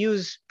 And they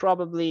use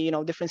probably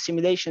different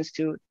simulations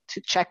to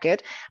check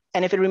it.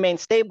 And if it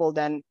remains stable,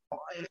 then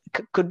it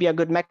could be a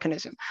good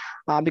mechanism.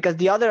 Because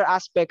the other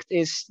aspect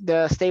is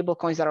the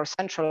stablecoins that are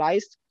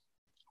centralized,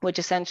 which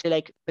essentially,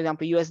 like, for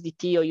example,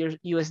 USDT or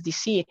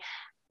USDC,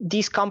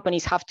 these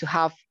companies have to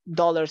have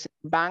dollars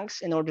in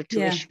banks in order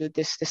to issue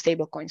the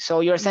stable coin.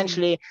 So you're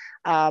essentially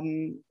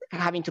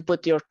having to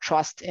put your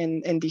trust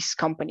in these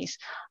companies.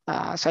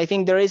 So I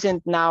think there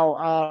isn't now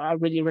a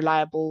really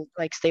reliable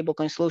like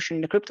stablecoin solution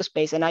in the crypto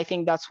space. And I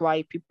think that's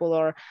why people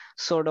are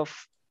sort of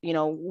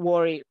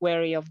wary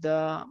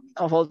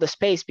of all the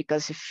space,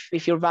 because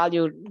if your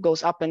value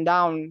goes up and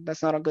down,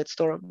 that's not a good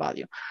store of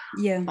value.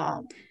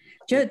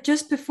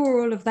 Just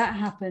before all of that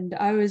happened,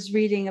 I was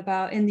reading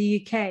about in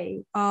the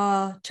UK,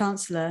 our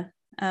chancellor,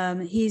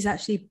 he's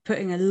actually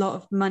putting a lot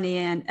of money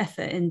and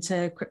effort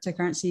into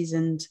cryptocurrencies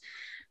and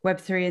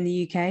web3 in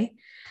the UK.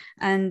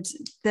 And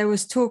there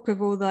was talk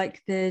of all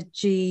like the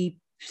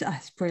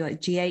it's probably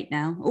like G8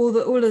 now,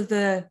 all of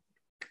the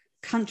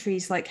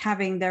countries like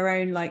having their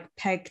own like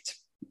pegged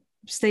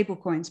stable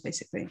coins,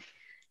 basically.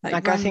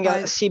 Like I think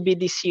a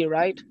CBDC,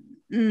 right?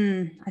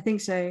 I think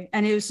so.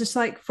 And it was just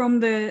like from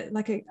the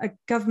like a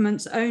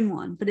government's own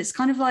one, but it's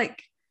kind of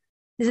like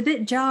it's a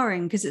bit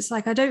jarring because it's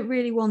like I don't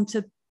really want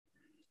to,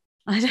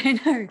 I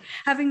don't know,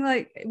 having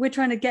like we're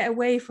trying to get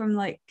away from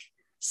like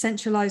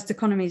centralized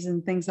economies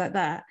and things like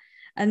that.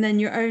 And then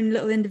your own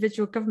little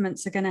individual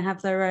governments are going to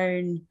have their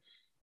own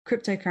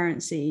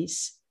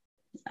cryptocurrencies.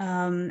 I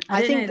don't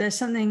know. There's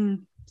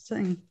something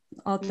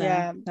odd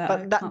there.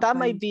 But that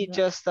might be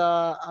just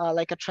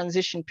like a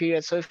transition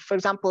period. So if, for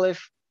example,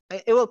 if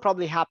it will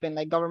probably happen,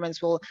 like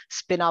governments will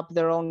spin up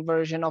their own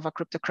version of a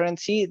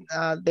cryptocurrency.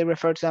 They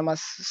refer to them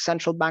as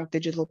central bank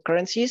digital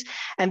currencies,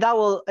 and that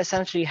will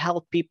essentially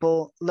help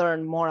people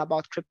learn more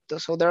about crypto.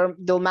 So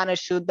they'll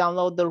manage to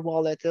download their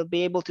wallet. They'll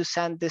be able to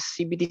send this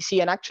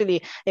CBDC, and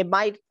actually it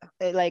might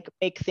like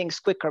make things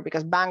quicker,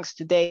 because banks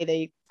today,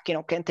 they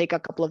can take a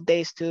couple of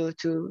days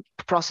to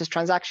process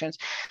transactions.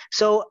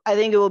 So I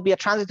think it will be a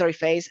transitory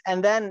phase,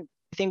 and then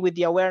I think with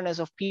the awareness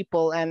of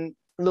people and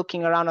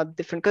looking around at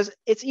different, because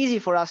it's easy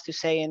for us to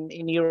say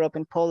in Europe,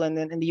 in Poland,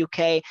 and in the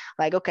UK,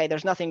 like, okay,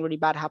 there's nothing really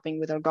bad happening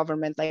with our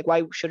government, like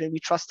why shouldn't we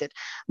trust it?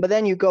 But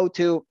then you go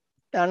to,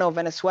 I don't know,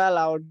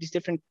 Venezuela or these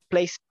different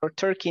places, or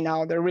Turkey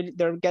now,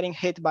 they're getting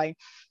hit by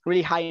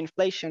really high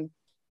inflation,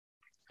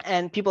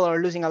 and people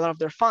are losing a lot of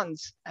their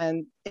funds,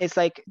 and it's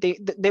like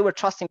they were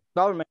trusting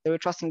the government, they were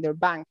trusting their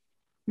bank,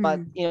 but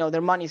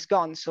their money's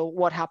gone. So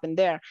what happened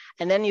there?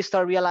 And then you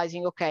start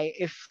realizing, okay,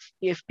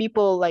 if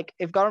people, like,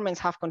 if governments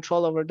have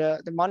control over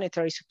the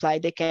monetary supply,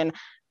 they can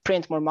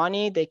print more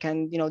money, they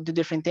can do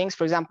different things.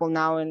 For example,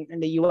 now in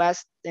the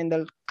US, in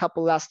the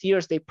couple last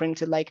years, they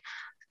printed like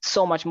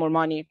so much more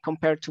money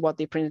compared to what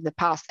they printed in the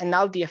past. And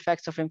now the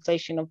effects of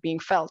inflation are being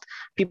felt.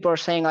 People are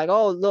saying like,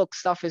 oh, look,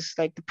 stuff is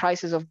like, the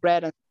prices of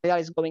bread and that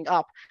is going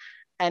up.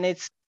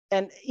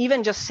 And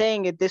even just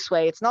saying it this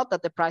way, it's not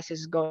that the price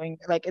is going,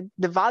 like,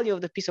 the value of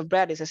the piece of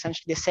bread is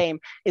essentially the same.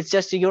 It's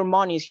just your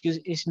money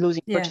is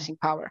losing purchasing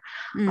power.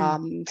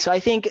 So I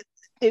think,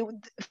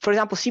 for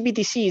example,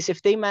 CBDCs,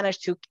 if they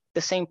manage to keep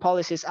the same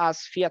policies as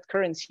fiat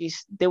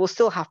currencies, they will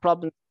still have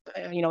problems,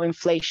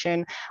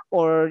 inflation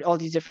or all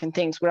these different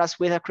things. Whereas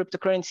with a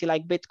cryptocurrency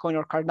like Bitcoin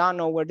or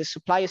Cardano, where the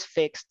supply is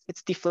fixed,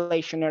 it's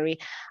deflationary.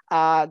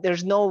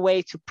 There's no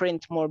way to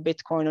print more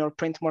Bitcoin or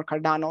print more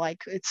Cardano.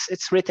 Like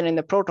it's written in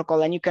the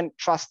protocol, and you can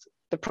trust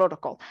the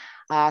protocol.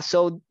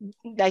 So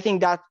I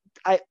think that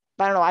I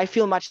don't know. I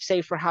feel much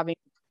safer having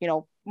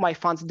my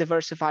funds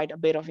diversified a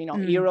bit of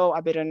euro,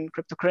 a bit in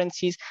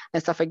cryptocurrencies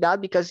and stuff like that,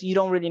 because you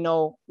don't really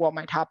know what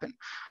might happen.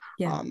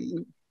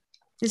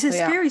 It's a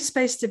scary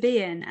space to be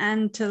in,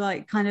 and to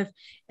like kind of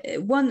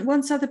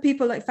once other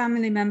people, like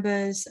family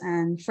members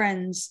and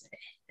friends,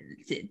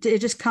 it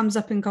just comes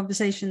up in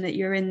conversation that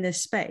you're in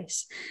this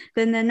space,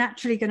 then they're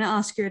naturally going to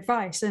ask your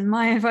advice. And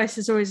my advice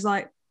is always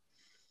like,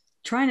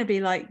 trying to be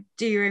like,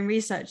 do your own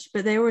research,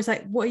 but they're always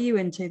like, what are you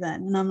into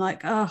then? And I'm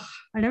like, oh,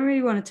 I don't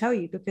really want to tell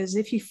you, because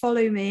if you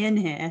follow me in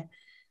here,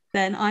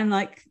 then I'm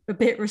like a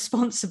bit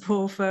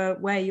responsible for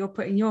where you're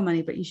putting your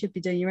money, but you should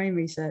be doing your own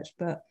research.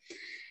 But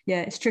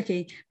yeah, it's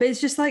tricky. But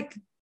it's just like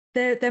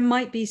there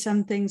might be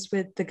some things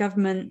with the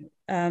government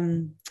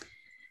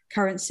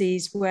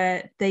currencies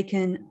where they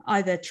can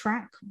either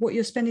track what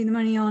you're spending the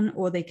money on,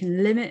 or they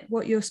can limit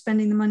what you're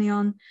spending the money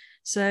on.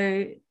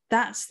 So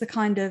that's the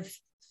kind of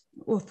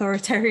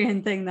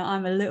authoritarian thing that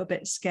I'm a little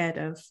bit scared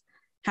of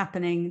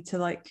happening to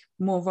like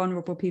more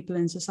vulnerable people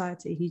in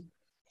society who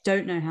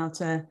don't know how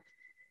to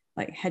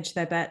like hedge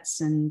their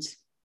bets, and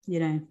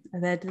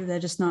they're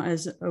just not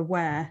as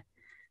aware.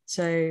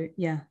 So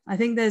yeah, I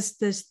think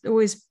there's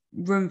always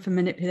room for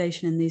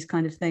manipulation in these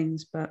kind of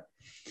things, but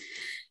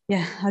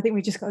yeah, I think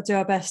we just got to do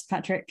our best,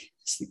 Patryk.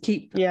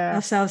 Keep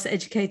ourselves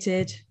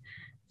educated,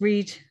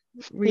 read.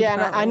 Yeah,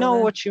 and I know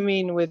what you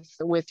mean with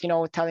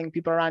telling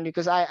people around you,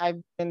 because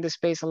I've been in this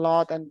space a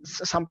lot, and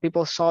some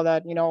people saw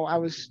that I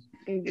was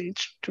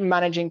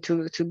managing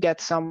to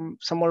get some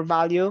more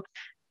value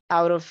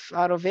out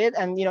of it,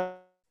 and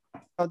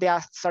they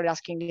started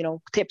asking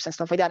tips and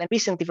stuff like that. And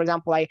recently, for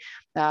example, I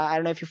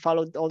don't know if you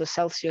followed all the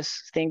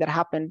Celsius thing that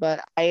happened,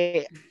 but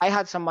I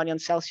had some money on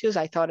Celsius.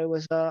 I thought it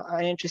was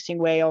an interesting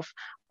way of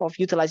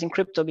utilizing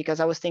crypto, because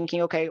I was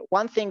thinking, okay,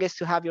 one thing is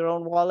to have your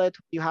own wallet,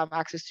 you have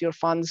access to your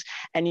funds,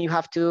 and you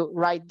have to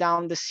write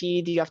down the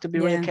seed, you have to be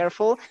really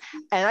careful.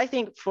 And I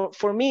think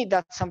for me,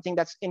 that's something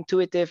that's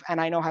intuitive and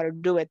I know how to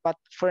do it. But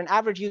for an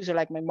average user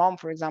like my mom,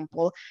 for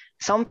example,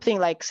 something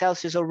like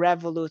Celsius or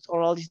Revolut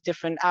or all these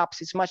different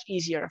apps, it's much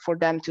easier for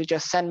them to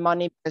just send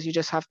money, because you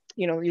just have,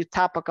 you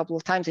tap a couple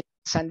of times and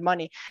send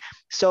money.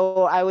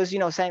 So I was,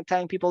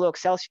 telling people, look,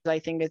 Celsius, I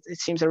think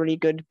it seems a really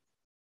good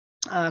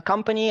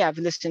company. I've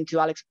listened to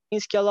Alex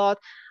Minsky a lot,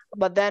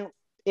 but then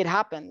it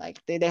happened. Like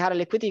they had a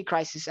liquidity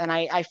crisis, and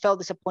I felt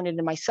disappointed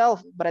in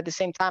myself. But at the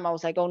same time, I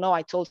was like, oh no,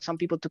 I told some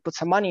people to put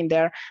some money in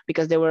there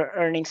because they were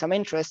earning some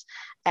interest.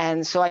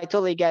 And so I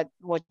totally get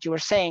what you were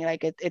saying.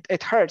 Like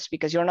it hurts,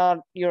 because you don't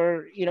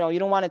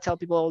want to tell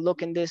people, oh,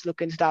 look in this,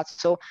 look into that.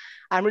 So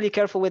I'm really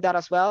careful with that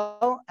as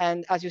well.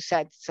 And as you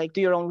said, it's like,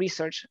 do your own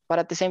research. But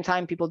at the same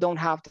time, people don't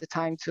have the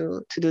time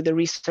to do the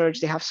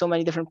research. They have so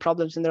many different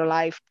problems in their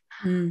life.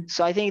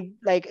 So I think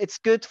like it's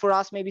good for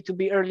us maybe to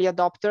be early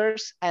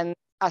adopters and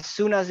as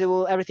soon as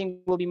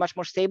everything will be much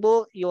more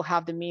stable, you'll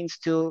have the means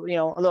to,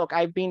 look,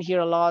 I've been here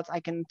a lot. I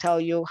can tell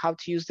you how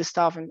to use this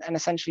stuff and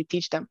essentially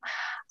teach them.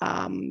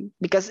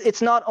 Because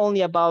it's not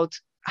only about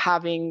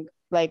having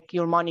like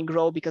your money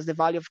grow because the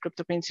value of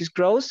cryptocurrencies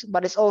grows,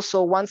 but it's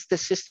also once the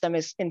system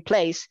is in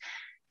place,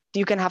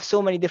 you can have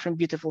so many different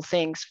beautiful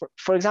things.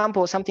 For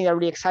example, something that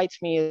really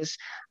excites me is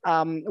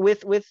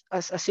with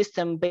a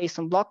system based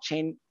on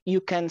blockchain,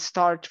 you can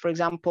start, for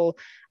example,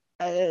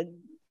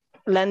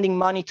 lending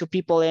money to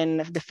people in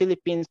the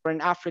Philippines or in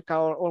Africa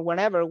or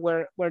wherever,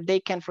 where they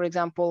can, for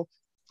example,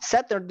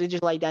 set their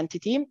digital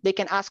identity. They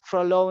can ask for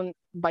a loan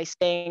by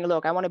saying,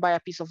 look, I want to buy a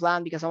piece of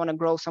land because I want to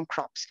grow some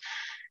crops.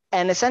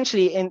 And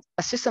essentially in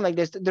a system like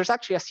this, there's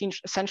actually a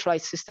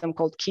centralized system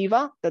called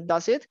Kiva that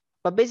does it.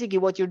 But basically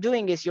what you're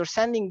doing is you're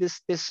sending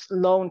this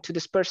loan to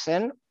this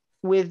person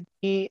with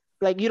you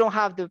don't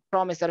have the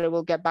promise that it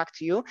will get back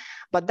to you,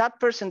 but that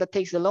person that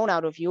takes the loan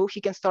out of you, he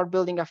can start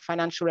building a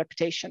financial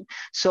reputation.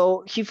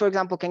 So he, for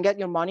example, can get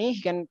your money,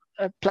 he can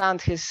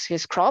plant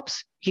his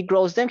crops, he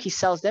grows them, he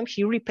sells them,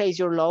 he repays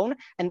your loan,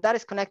 and that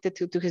is connected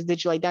to his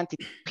digital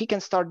identity. He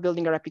can start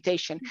building a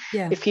reputation.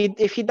 Yeah.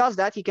 If he does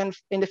that, he can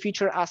in the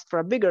future ask for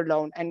a bigger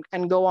loan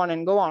and go on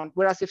and go on.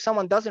 Whereas if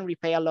someone doesn't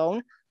repay a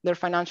loan, their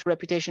financial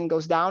reputation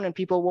goes down and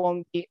people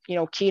won't be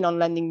keen on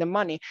lending them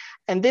money.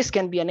 And this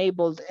can be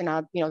enabled in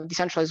a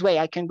decentralized way.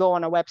 I can go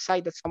on a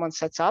website that someone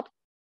sets up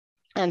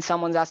and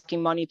someone's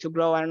asking money to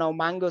grow, I don't know,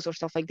 mangoes or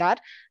stuff like that,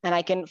 and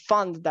I can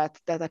fund that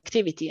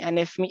activity. And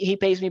if he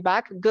pays me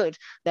back, good,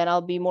 then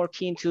I'll be more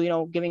keen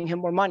to giving him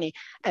more money.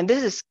 And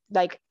this is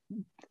like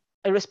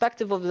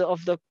irrespective of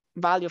the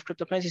value of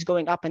cryptocurrencies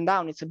going up and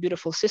down, it's a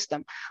beautiful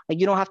system. Like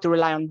you don't have to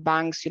rely on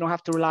banks, you don't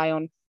have to rely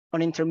on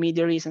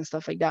intermediaries and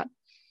stuff like that.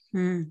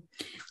 Do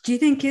you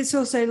think it's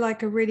also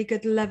like a really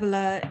good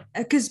leveler?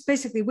 Because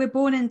basically we're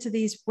born into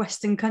these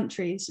Western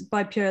countries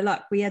by pure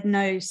luck. We had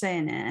no say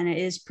in it, and it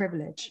is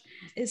privilege.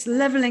 It's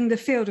leveling the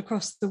field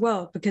across the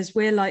world because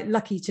we're like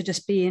lucky to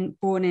just be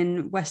born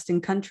in Western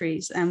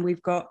countries, and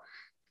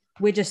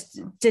we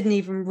just didn't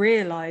even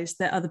realize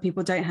that other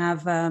people don't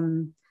have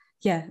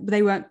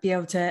they won't be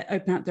able to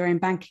open up their own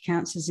bank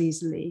accounts as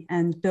easily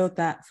and build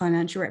that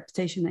financial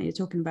reputation that you're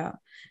talking about.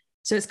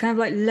 So it's kind of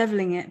like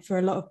leveling it for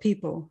a lot of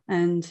people.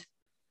 And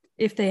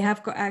if they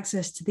have got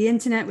access to the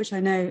internet, which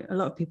I know a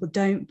lot of people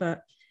don't,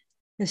 but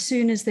as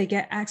soon as they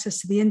get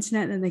access to the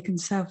internet, then they can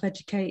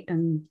self-educate,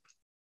 and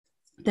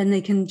then they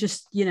can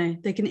just,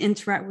 they can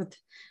interact with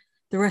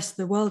the rest of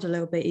the world a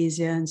little bit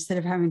easier instead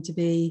of having to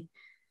be,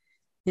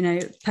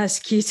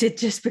 persecuted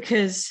just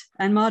because,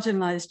 and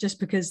marginalized just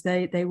because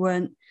they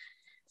weren't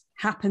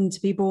happened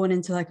to be born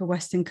into like a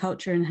Western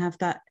culture and have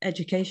that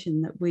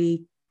education that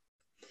we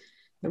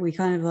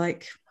kind of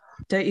like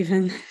don't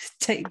even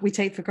take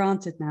for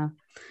granted now.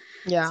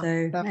 Yeah,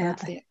 so,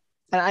 definitely. Yeah.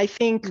 And I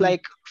think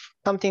like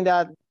something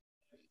that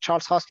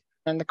Charles Hoskin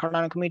and the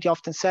Cardano community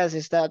often says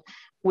is that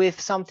with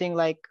something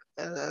like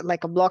a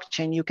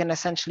blockchain, you can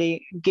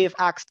essentially give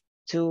access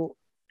to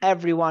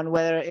everyone,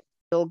 whether it's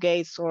Bill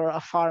Gates or a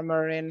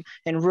farmer in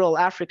rural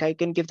Africa. You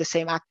can give the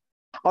same access.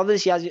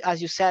 Obviously,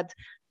 as you said,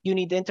 you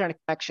need the internet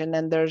connection,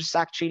 and there's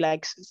actually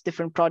like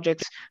different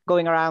projects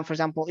going around. For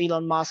example,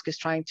 Elon Musk is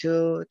trying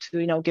to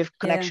give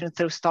connection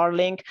through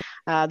Starlink.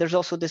 There's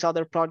also this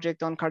other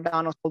project on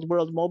Cardano called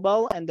World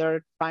Mobile, and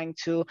they're trying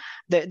to.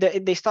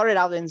 They started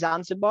out in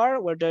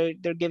Zanzibar where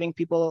they're giving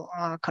people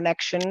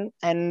connection,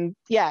 and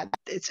yeah,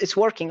 it's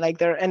working. Like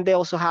they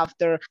also have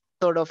their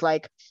sort of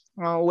like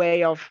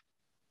way of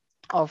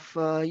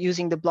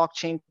using the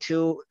blockchain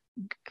to,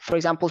 for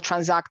example,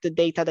 transact the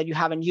data that you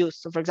haven't used.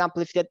 So for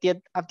example, if at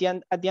the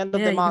end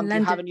of the month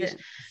you haven't used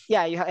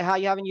you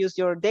haven't used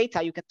your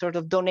data, you can sort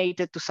of donate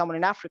it to someone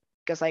in Africa,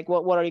 because like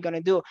what are you going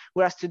to do?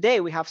 Whereas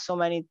today we have so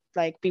many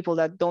like people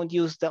that don't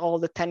use all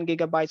the 10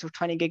 gigabytes or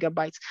 20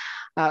 gigabytes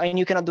and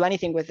you cannot do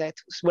anything with it.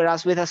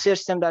 Whereas with a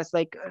system that's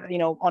like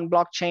on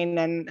blockchain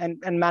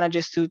and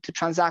manages to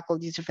transact all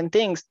these different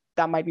things,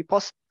 that might be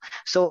possible.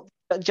 So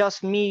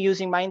just me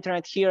using my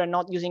internet here and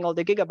not using all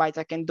the gigabytes,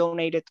 I can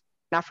donate it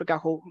in Africa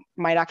who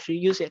might actually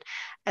use it.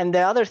 And the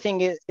other thing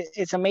is,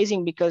 it's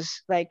amazing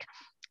because like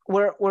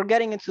we're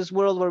getting into this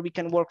world where we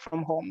can work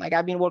from home. Like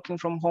I've been working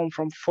from home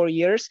for 4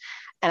 years,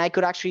 and I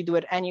could actually do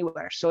it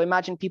anywhere. So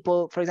imagine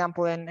people, for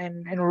example,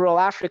 in rural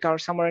Africa or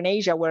somewhere in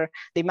Asia, where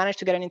they managed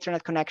to get an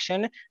internet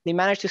connection, they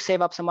managed to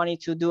save up some money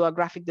to do a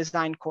graphic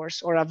design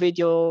course or a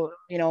video,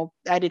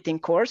 editing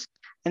course,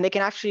 and they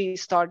can actually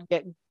start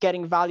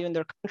getting value in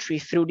their country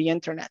through the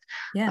internet.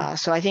 Yeah.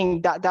 So I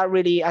think that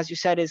really, as you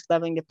said, is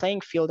leveling the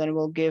playing field and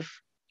will give,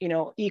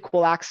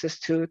 equal access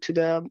to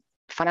the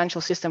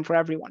financial system for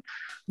everyone.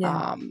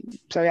 Yeah.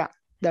 So yeah,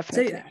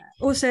 definitely.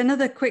 So also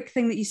another quick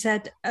thing that you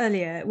said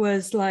earlier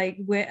was like,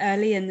 we're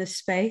early in this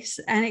space,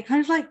 and it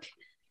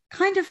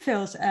kind of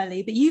feels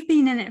early, but you've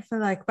been in it for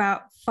like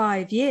about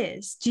 5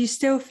 years. Do you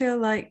still feel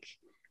like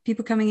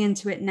people coming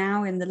into it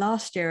now in the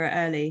last year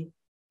are early?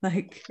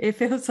 Like it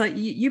feels like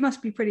you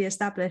must be pretty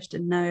established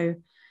and know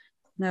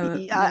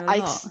a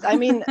lot. I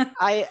mean,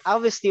 I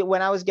obviously,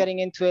 when I was getting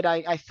into it,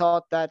 I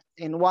thought that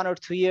in 1 or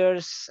 2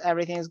 years,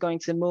 everything is going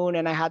to the moon.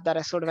 And I had that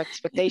as sort of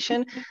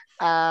expectation.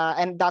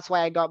 And that's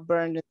why I got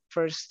burned in the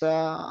first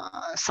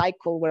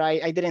cycle where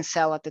I didn't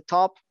sell at the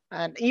top.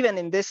 And even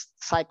in this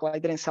cycle, I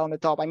didn't sell on the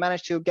top. I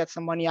managed to get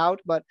some money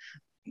out, but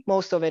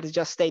most of it has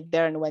just stayed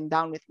there and went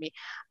down with me.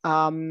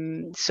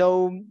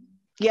 So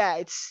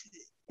yeah,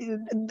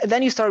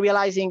 then you start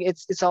realizing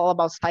it's all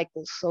about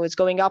cycles. So it's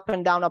going up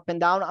and down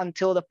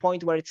until the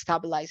point where it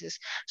stabilizes.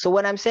 So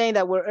when I'm saying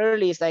that we're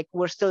early, it's like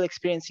we're still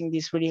experiencing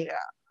these really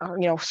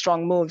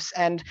strong moves.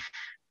 And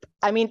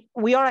I mean,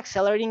 we are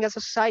accelerating as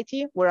a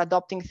society. We're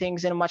adopting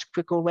things in a much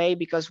quicker way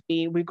because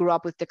we grew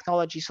up with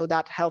technology. So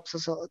that helps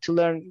us to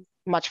learn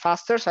much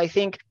faster. So I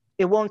think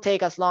it won't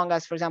take as long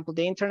as, for example,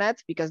 the internet,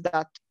 because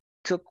that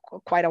took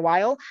quite a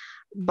while.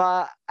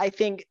 But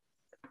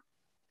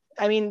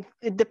I mean,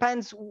 it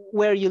depends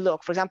where you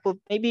look. For example,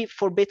 maybe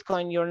for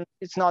Bitcoin,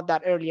 it's not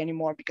that early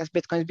anymore because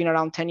Bitcoin's been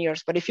around 10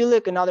 years. But if you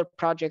look in other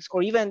projects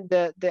or even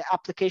the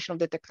application of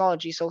the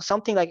technology, so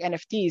something like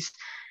NFTs,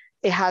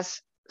 it has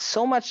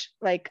so much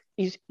like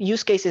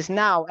use cases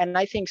now. And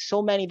I think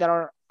so many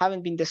that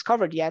haven't been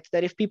discovered yet,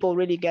 that if people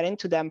really get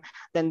into them,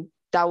 then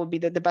that would be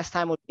the best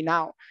time would be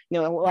now.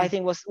 I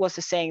think what's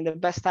the saying? The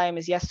best time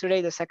is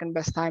yesterday. The second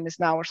best time is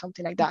now, or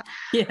something like that.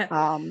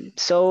 Yeah.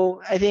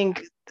 So I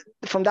think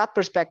from that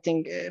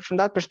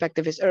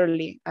perspective, it's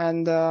early.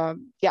 And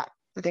yeah,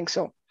 I think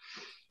so.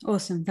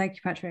 Awesome. Thank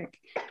you, Patryk.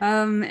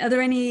 Are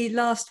there any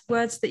last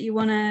words that you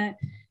want to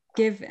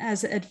give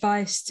as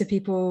advice to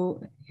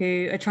people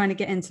who are trying to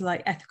get into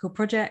like ethical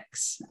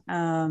projects,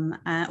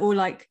 or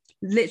like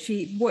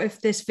literally, what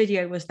if this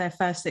video was their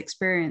first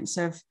experience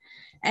of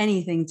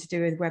anything to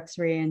do with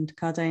Web3 and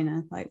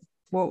Cardono? Like,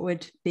 what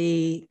would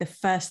be the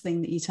first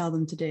thing that you tell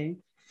them to do?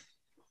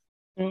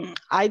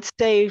 I'd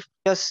say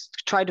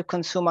just try to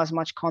consume as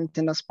much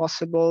content as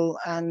possible.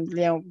 And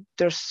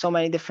there's so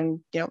many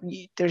different,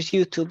 there's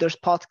YouTube, there's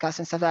podcasts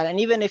and stuff like that. And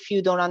even if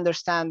you don't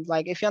understand,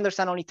 like if you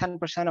understand only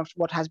 10% of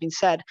what has been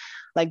said,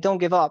 like don't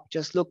give up.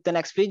 Just look the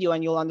next video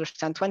and you'll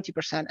understand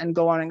 20%, and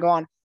go on and go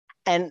on.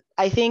 And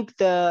I think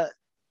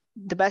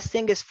the best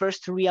thing is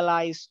first to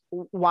realize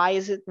why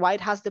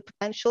it has the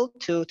potential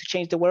to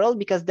change the world,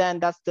 because then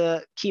that's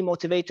the key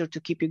motivator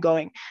to keep you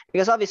going.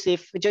 Because obviously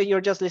if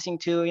you're just listening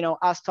to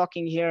us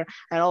talking here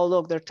and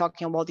look, they're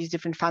talking about these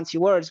different fancy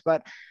words,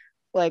 but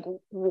like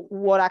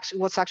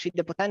what's actually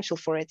the potential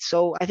for it?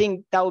 So I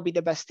think that would be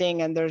the best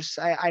thing. And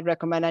I'd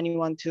recommend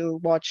anyone to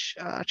watch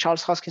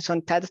Charles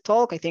Hoskinson TED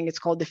Talk. I think it's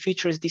called The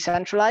Future is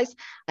Decentralized,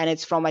 and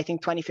it's from, I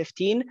think,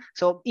 2015.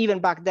 So even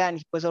back then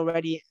he was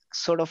already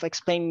sort of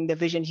explaining the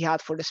vision he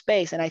had for the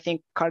space. And I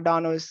think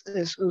Cardono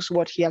is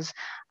what he has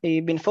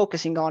been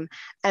focusing on.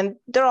 And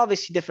there are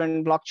obviously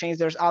different blockchains.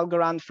 There's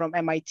Algorand from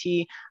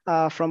MIT,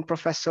 from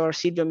Professor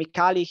Silvio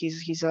Micali.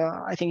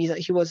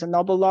 He was a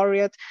Nobel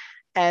laureate.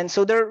 And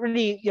so they're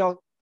really,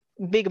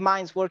 big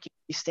minds working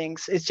on these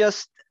things. It's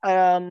just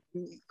a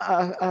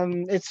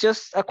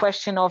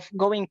question of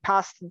going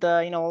past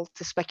the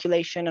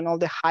speculation and all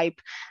the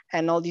hype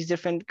and all these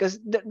different, because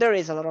there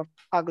is a lot of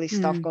ugly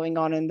stuff going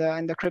on in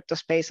the crypto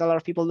space. A lot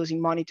of people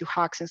losing money to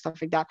hacks and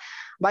stuff like that.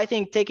 But I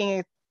think taking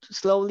it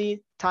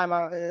slowly,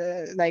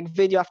 like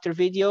video after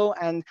video,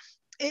 and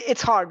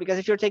it's hard because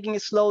if you're taking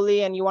it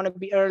slowly and you want to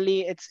be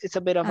early, it's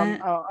a bit of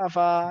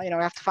a you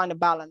have to find a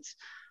balance.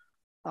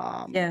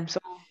 So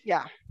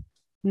yeah.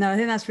 No, I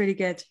think that's really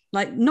good.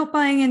 Like, not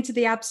buying into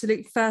the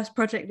absolute first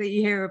project that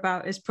you hear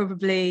about is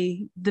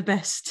probably the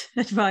best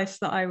advice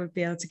that I would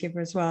be able to give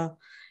her as well.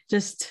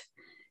 Just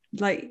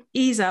like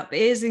ease up.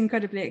 It is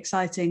incredibly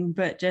exciting,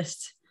 but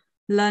just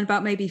learn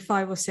about maybe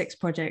 5 or 6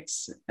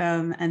 projects,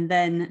 and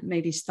then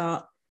maybe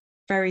start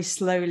very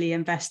slowly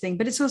investing.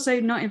 But it's also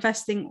not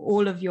investing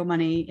all of your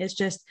money. It's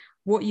just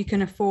what you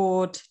can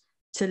afford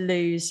to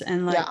lose,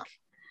 and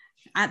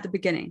at the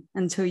beginning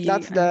until you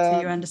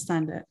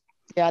understand it.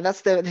 Yeah,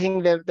 that's the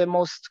thing. The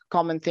most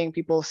common thing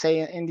people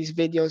say in these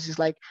videos is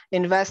like,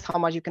 invest how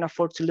much you can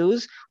afford to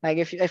lose. Like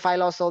if I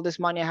lost all this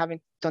money I have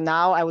until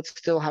now, I would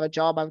still have a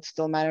job. I would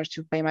still manage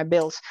to pay my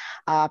bills.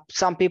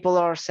 Some people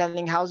are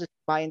selling houses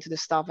to buy into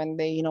this stuff, and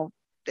they,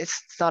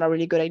 it's not a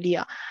really good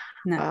idea.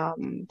 No.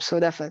 So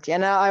definitely.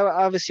 And I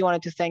obviously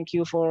wanted to thank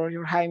you for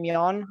your having me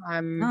on.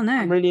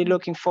 I'm really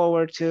looking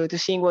forward to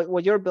seeing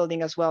what you're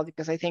building as well,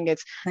 because I think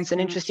it's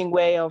an interesting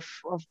way of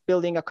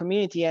building a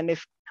community. And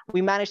if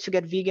we manage to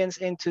get vegans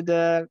into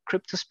the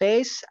crypto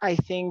space, I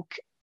think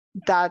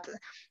that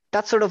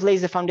sort of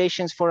lays the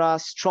foundations for a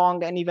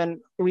strong and even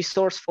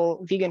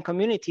resourceful vegan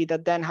community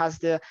that then has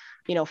the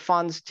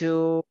funds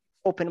to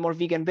open more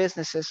vegan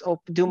businesses or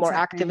do more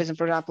activism.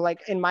 For example, like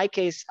in my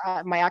case,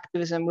 my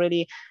activism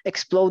really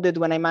exploded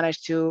when I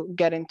managed to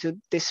get into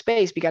this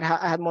space, because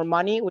I had more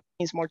money, which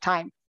means more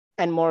time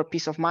and more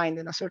peace of mind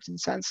in a certain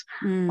sense.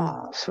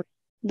 So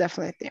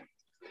definitely.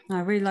 I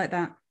really like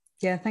that.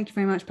 Yeah, thank you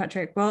very much,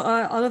 Patryk. Well,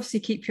 I'll obviously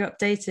keep you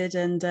updated,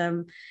 and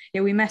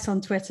we met on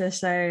Twitter,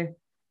 so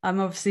I'm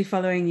obviously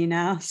following you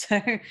now.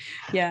 So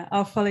yeah,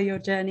 I'll follow your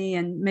journey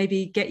and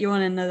maybe get you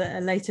on a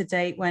later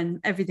date when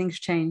everything's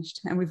changed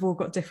and we've all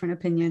got different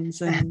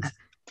opinions and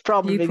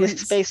Probably this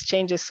viewpoints. space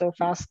changes so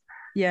fast.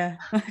 Yeah.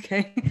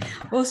 Okay.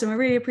 Awesome. I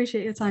really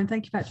appreciate your time.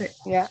 Thank you, Patryk.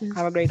 Yeah. Cheers.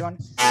 Have a great one.